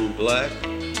dress in black,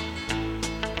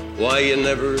 why you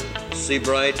never see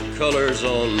bright colors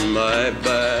on my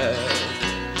back,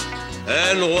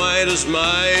 and why does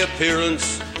my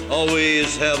appearance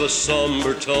always have a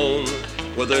somber tone,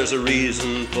 where there's a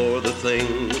reason for the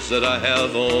things that I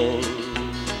have on.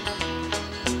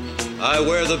 I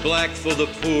wear the black for the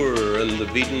poor and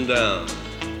the beaten down,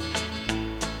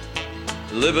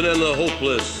 living in the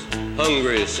hopeless,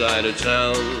 hungry side of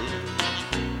town.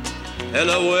 And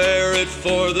I wear it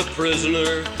for the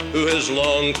prisoner who has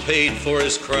long paid for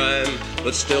his crime,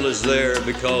 but still is there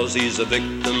because he's a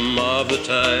victim of the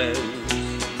times.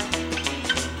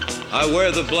 I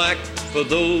wear the black for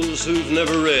those who've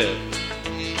never read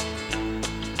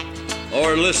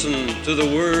or listened to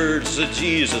the words that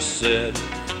Jesus said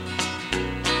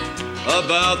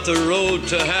about the road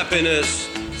to happiness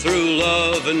through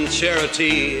love and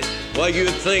charity. Why, you'd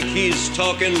think he's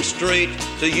talking straight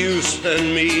to you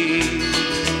and me.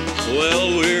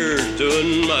 Well, we're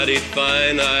doing mighty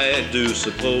fine, I do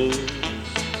suppose,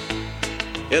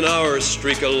 in our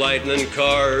streak of lightning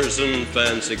cars and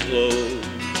fancy clothes.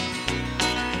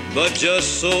 But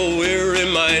just so we're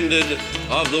reminded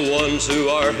of the ones who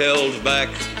are held back,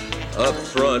 up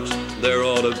front there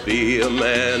ought to be a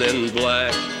man in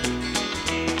black.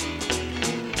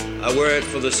 I wear it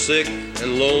for the sick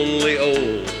and lonely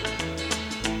old,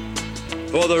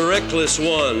 for the reckless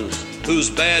ones whose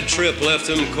bad trip left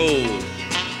them cold.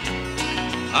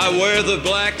 I wear the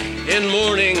black in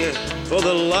mourning for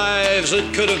the lives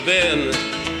that could have been.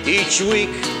 Each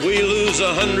week we lose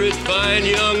 100 fine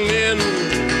young men.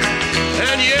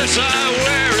 And yes, I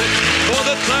wear it for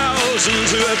the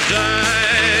thousands who have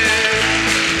died,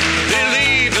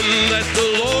 believing that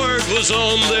the Lord was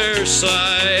on their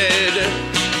side.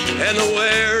 And I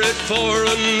wear it for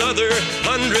another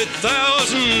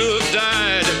 100,000 who have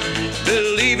died,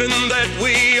 believing that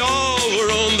we all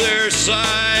were on their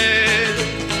side.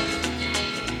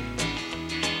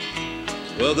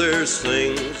 Well, there's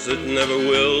things that never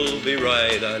will be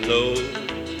right, I know,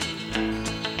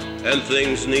 and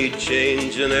things need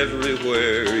changing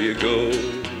everywhere you go.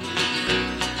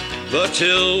 But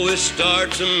till we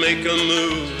start to make a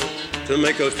move, to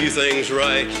make a few things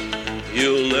right,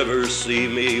 you'll never see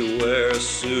me wear a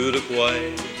suit of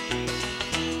white.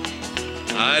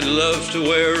 I'd love to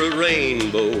wear a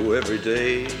rainbow every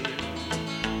day,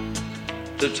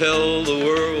 to tell the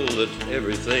world that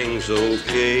everything's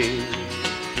okay.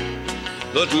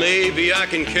 But maybe I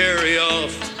can carry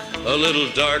off a little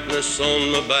darkness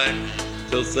on my back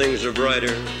till things are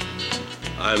brighter.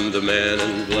 I'm the man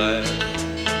in black.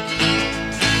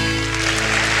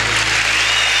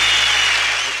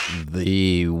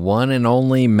 The one and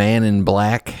only Man in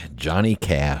Black, Johnny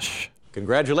Cash.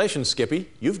 Congratulations, Skippy.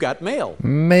 You've got mail.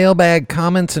 Mailbag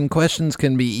comments and questions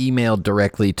can be emailed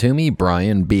directly to me,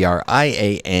 Brian,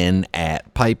 B-R-I-A-N,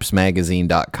 at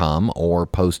pipesmagazine.com, or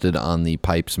posted on the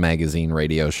Pipes Magazine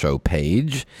radio show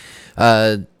page.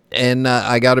 And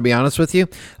I got to be honest with you,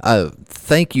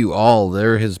 thank you all.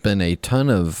 There has been a ton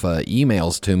of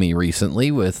emails to me recently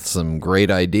with some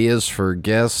great ideas for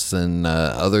guests and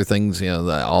other things.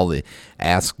 All the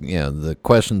the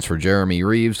questions for Jeremy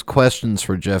Reeves, questions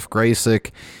for Jeff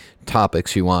Graysick,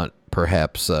 topics you want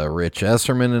perhaps Rich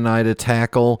Esserman and I to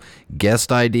tackle,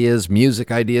 guest ideas,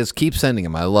 music ideas. Keep sending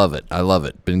them. I love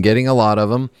it. Been getting a lot of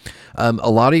them. A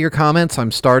lot of your comments,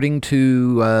 I'm starting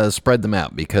to spread them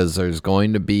out because there's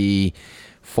going to be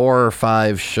 4 or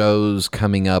 5 shows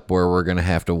coming up where we're going to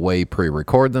have to way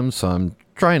pre-record them. So I'm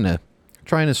trying to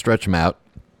stretch them out,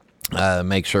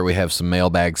 make sure we have some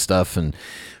mailbag stuff, and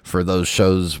for those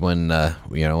shows when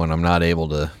when I'm not able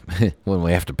to, when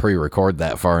we have to pre-record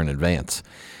that far in advance,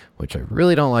 which I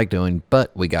really don't like doing,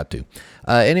 but we got to.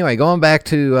 Anyway, going back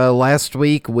to last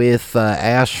week with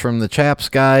Ash from the Chaps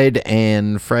Guide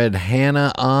and Fred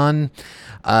Hanna on,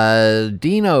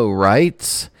 Dino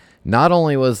writes, not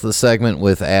only was the segment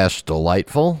with Ash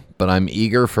delightful, but I'm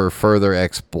eager for further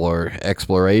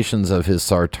explorations of his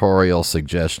sartorial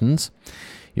suggestions.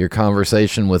 Your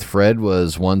conversation with Fred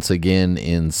was once again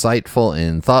insightful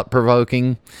and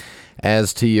thought-provoking.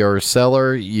 As to your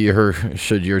cellar,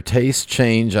 should your taste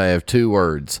change, I have 2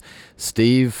 words.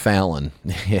 Steve Fallon.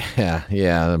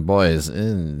 Yeah, boys,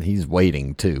 he's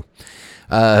waiting too.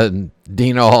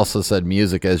 Dino also said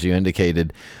music, as you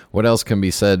indicated. What else can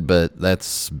be said, but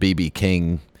that's B.B.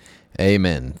 King.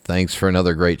 Amen. Thanks for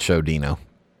another great show, Dino.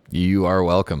 You are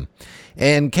welcome.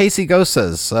 And Casey Ghost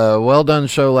says, well done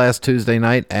show last Tuesday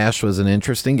night. Ash was an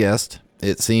interesting guest.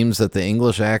 It seems that the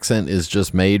English accent is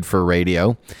just made for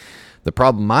radio. The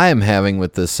problem I am having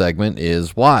with this segment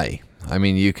is why? I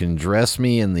mean, you can dress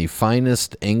me in the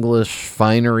finest English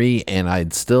finery and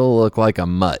I'd still look like a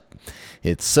mutt.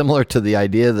 It's similar to the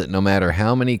idea that no matter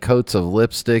how many coats of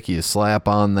lipstick you slap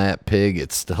on that pig,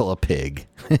 it's still a pig.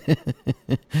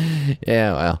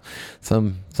 Yeah, well,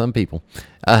 some people.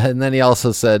 And then he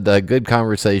also said, good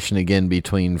conversation again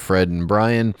between Fred and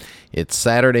Brian. It's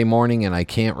Saturday morning and I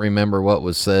can't remember what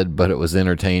was said, but it was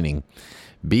entertaining.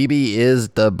 BB is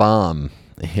the bomb.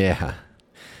 Yeah.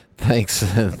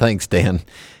 Thanks, Dan.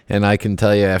 And I can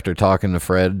tell you after talking to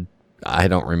Fred, I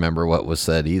don't remember what was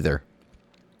said either.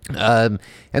 And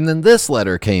then this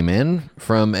letter came in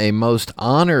from a most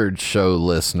honored show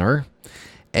listener,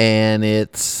 and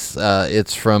it's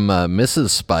from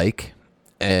Mrs. Spike,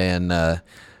 and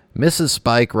Mrs.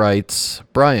 Spike writes,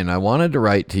 Brian, I wanted to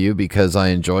write to you because I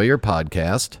enjoy your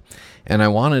podcast, and I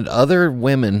wanted other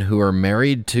women who are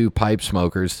married to pipe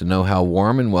smokers to know how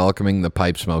warm and welcoming the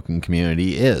pipe smoking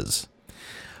community is.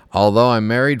 Although I'm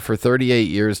married for 38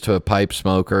 years to a pipe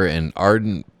smoker and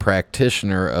ardent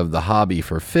practitioner of the hobby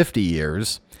for 50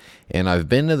 years, and I've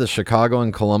been to the Chicago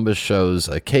and Columbus shows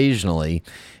occasionally,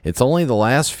 it's only the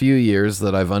last few years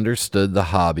that I've understood the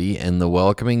hobby and the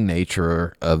welcoming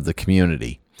nature of the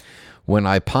community. When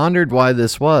I pondered why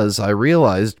this was, I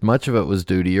realized much of it was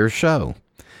due to your show.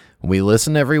 We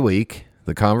listen every week.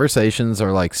 The conversations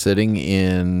are like sitting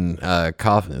in a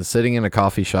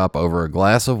coffee shop over a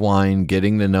glass of wine,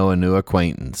 getting to know a new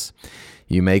acquaintance.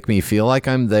 You make me feel like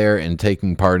I'm there and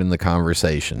taking part in the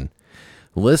conversation.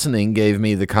 Listening gave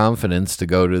me the confidence to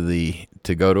go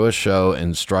to a show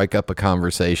and strike up a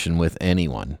conversation with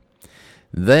anyone.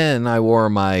 Then I wore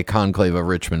my Conclave of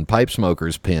Richmond Pipe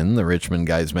Smokers pin. The Richmond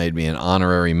guys made me an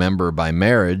honorary member by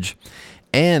marriage.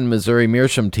 And Missouri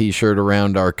Meerschaum t-shirt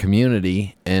around our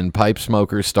community, and pipe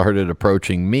smokers started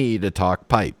approaching me to talk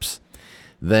pipes.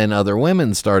 Then other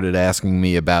women started asking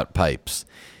me about pipes.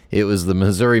 It was the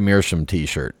Missouri Meerschaum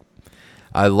t-shirt.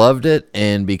 I loved it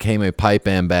and became a pipe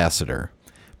ambassador.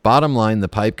 Bottom line, the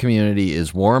pipe community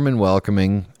is warm and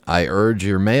welcoming. I urge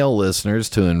your male listeners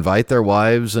to invite their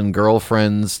wives and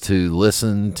girlfriends to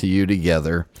listen to you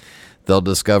together. They'll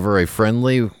discover a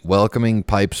friendly, welcoming,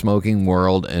 pipe-smoking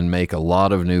world and make a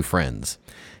lot of new friends.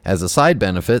 As a side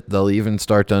benefit, they'll even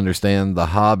start to understand the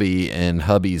hobby and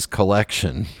hubby's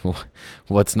collection.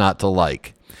 What's not to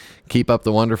like? Keep up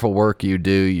the wonderful work you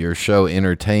do. Your show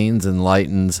entertains,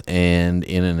 enlightens, and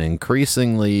in an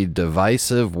increasingly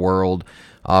divisive world,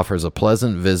 offers a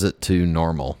pleasant visit to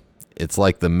normal. It's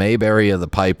like the Mayberry of the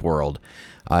pipe world.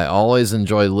 I always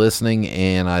enjoy listening,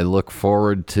 and I look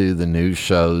forward to the new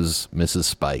shows, Mrs.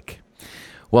 Spike.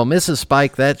 Well, Mrs.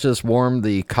 Spike, that just warmed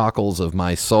the cockles of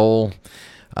my soul.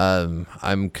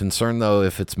 I'm concerned, though,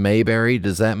 if it's Mayberry,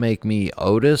 does that make me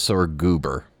Otis or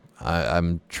Goober?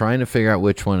 I'm trying to figure out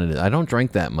which one it is. I don't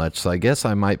drink that much, so I guess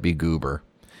I might be Goober.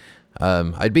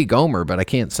 I'd be Gomer, but I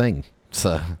can't sing.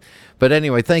 But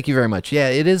anyway, thank you very much. Yeah,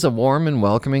 it is a warm and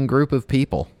welcoming group of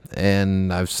people.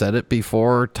 And I've said it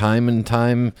before, time and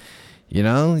time, you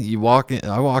know, I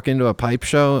walk into a pipe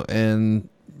show and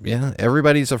yeah,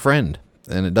 everybody's a friend,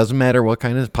 and it doesn't matter what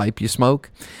kind of pipe you smoke,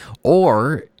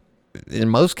 or in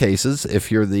most cases,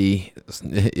 if you're the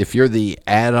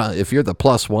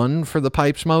plus one for the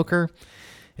pipe smoker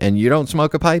and you don't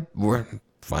smoke a pipe, we're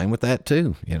fine with that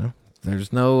too. You know,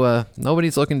 There's no,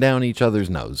 nobody's looking down each other's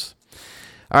nose.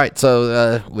 All right,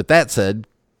 so with that said,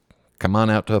 come on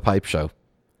out to a pipe show.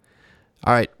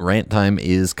 All right, rant time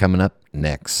is coming up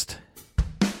next.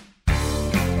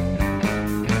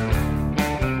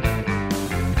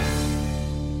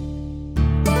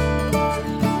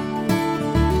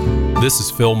 This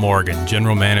is Phil Morgan,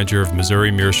 General Manager of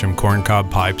Missouri Meerschaum Corncob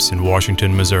Pipes in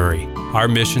Washington, Missouri. Our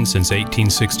mission since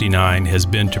 1869 has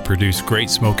been to produce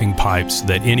great smoking pipes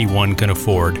that anyone can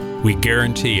afford. We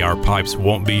guarantee our pipes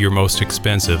won't be your most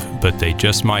expensive, but they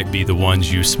just might be the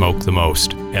ones you smoke the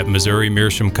most. At Missouri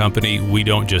Meerschaum Company, we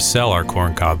don't just sell our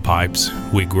corncob pipes.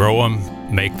 We grow them,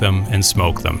 make them, and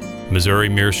smoke them. Missouri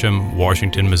Meerschaum,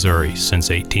 Washington, Missouri, since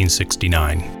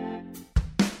 1869.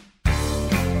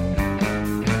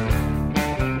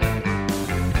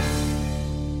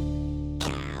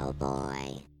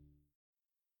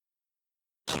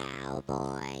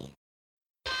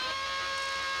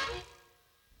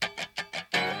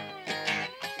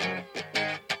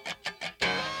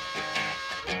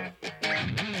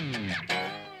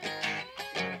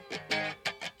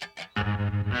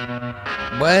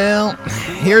 Well,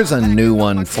 here's a new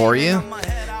one for you.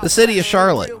 The city of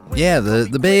Charlotte. Yeah,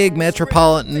 the big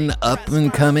metropolitan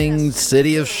up-and-coming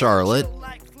city of Charlotte.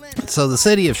 So the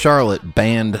city of Charlotte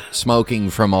banned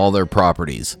smoking from all their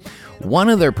properties. One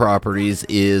of their properties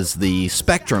is the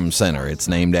Spectrum Center. It's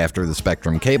named after the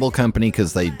Spectrum Cable Company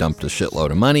because they dumped a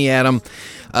shitload of money at them.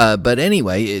 But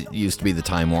anyway, it used to be the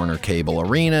Time Warner Cable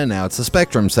Arena. Now it's the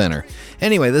Spectrum Center.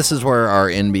 Anyway, this is where our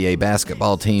NBA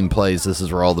basketball team plays. This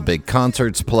is where all the big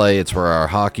concerts play. It's where our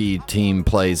hockey team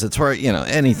plays. It's where,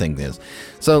 anything is.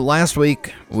 So last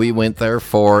week, we went there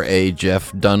for a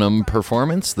Jeff Dunham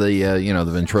performance, the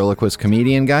ventriloquist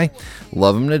comedian guy.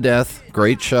 Love him to death.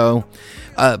 Great show.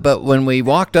 But when we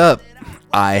walked up,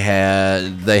 they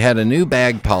had a new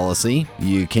bag policy.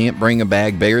 You can't bring a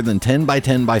bag bigger than 10 by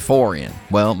 10 by 4 in.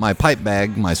 Well, my pipe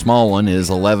bag, my small one, is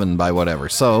 11 by whatever.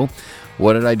 So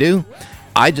what did I do?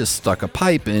 I just stuck a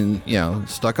pipe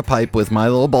with my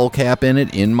little bowl cap in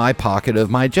it in my pocket of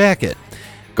my jacket.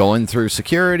 Going through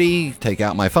security, take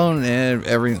out my phone and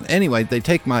everything. Anyway, they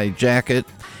take my jacket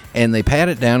and they pat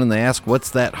it down and they ask, "What's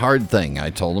that hard thing?" I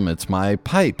told them it's my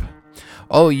pipe.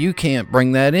 "Oh, you can't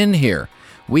bring that in here.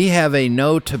 We have a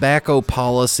no tobacco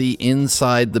policy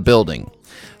inside the building."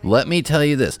 Let me tell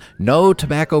you this, no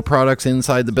tobacco products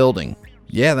inside the building.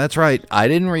 Yeah, that's right. I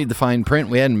didn't read the fine print.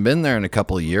 We hadn't been there in a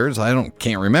couple of years.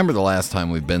 Can't remember the last time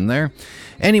we've been there.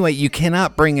 Anyway, you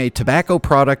cannot bring a tobacco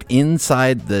product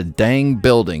inside the dang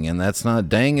building. And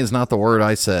dang is not the word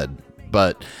I said.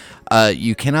 But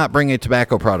you cannot bring a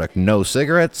tobacco product. No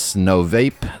cigarettes, no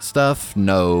vape stuff,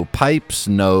 no pipes,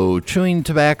 no chewing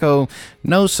tobacco,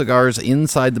 no cigars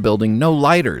inside the building, no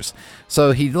lighters.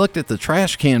 So he looked at the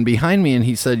trash can behind me and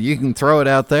he said, "You can throw it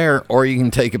out there or you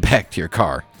can take it back to your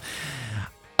car."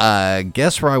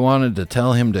 Guess where I wanted to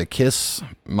tell him to kiss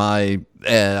my...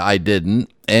 I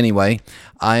didn't. Anyway,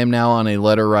 I am now on a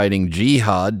letter writing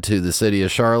jihad to the city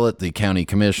of Charlotte, the county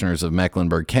commissioners of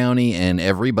Mecklenburg County, and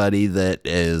everybody that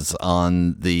is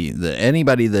on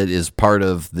anybody that is part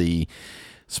of the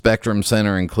Spectrum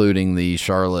Center, including the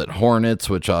Charlotte Hornets,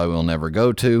 which I will never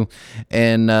go to.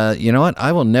 And you know what?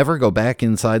 I will never go back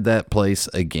inside that place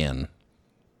again.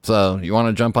 So you want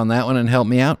to jump on that one and help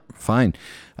me out? Fine.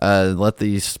 Let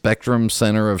the Spectrum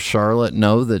Center of Charlotte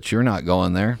know that you're not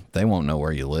going there. They won't know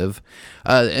where you live.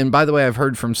 And by the way, I've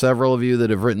heard from several of you that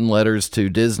have written letters to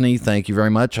Disney. Thank you very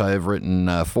much. I have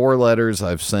written 4 letters.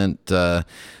 I've sent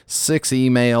 6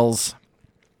 emails.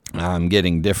 I'm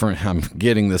getting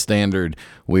the standard,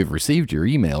 "We've received your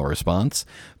email" response.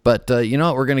 But you know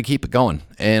what? We're going to keep it going.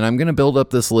 And I'm going to build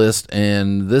up this list.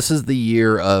 And this is the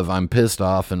year of I'm pissed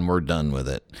off and we're done with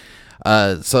it.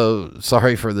 So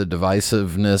sorry for the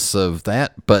divisiveness of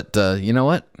that, but you know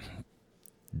what?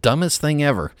 Dumbest thing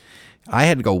ever. I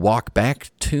had to go walk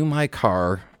back to my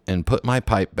car and put my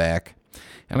pipe back,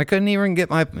 and I couldn't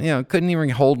even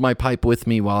hold my pipe with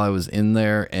me while I was in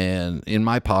there and in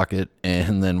my pocket,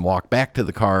 and then walk back to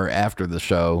the car after the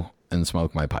show and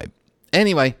smoke my pipe.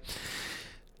 Anyway,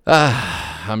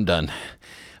 I'm done.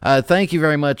 Thank you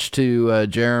very much to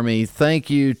Jeremy. Thank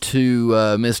you to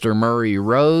Mr. Murray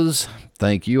Rose.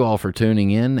 Thank you all for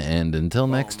tuning in, and until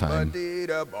next time. Happy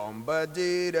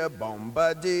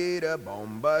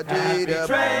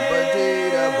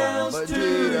trails until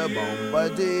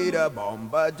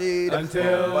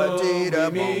we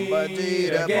meet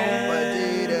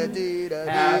again.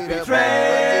 Happy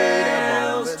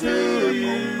trails to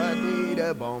you.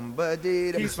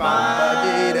 Keep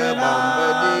smiling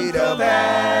until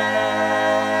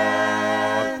then.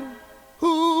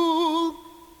 Who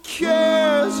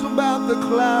cares about the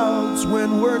clouds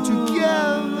when we're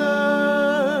together.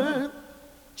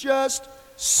 Just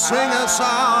sing a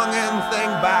song and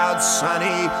think about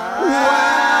sunny weather.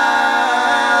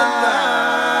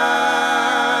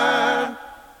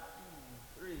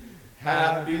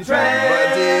 Happy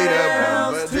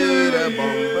trails to you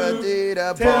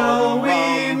till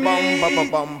we meet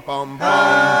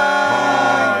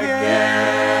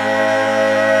again.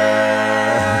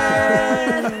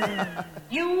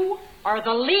 You are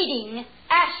the leading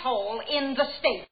asshole in the state.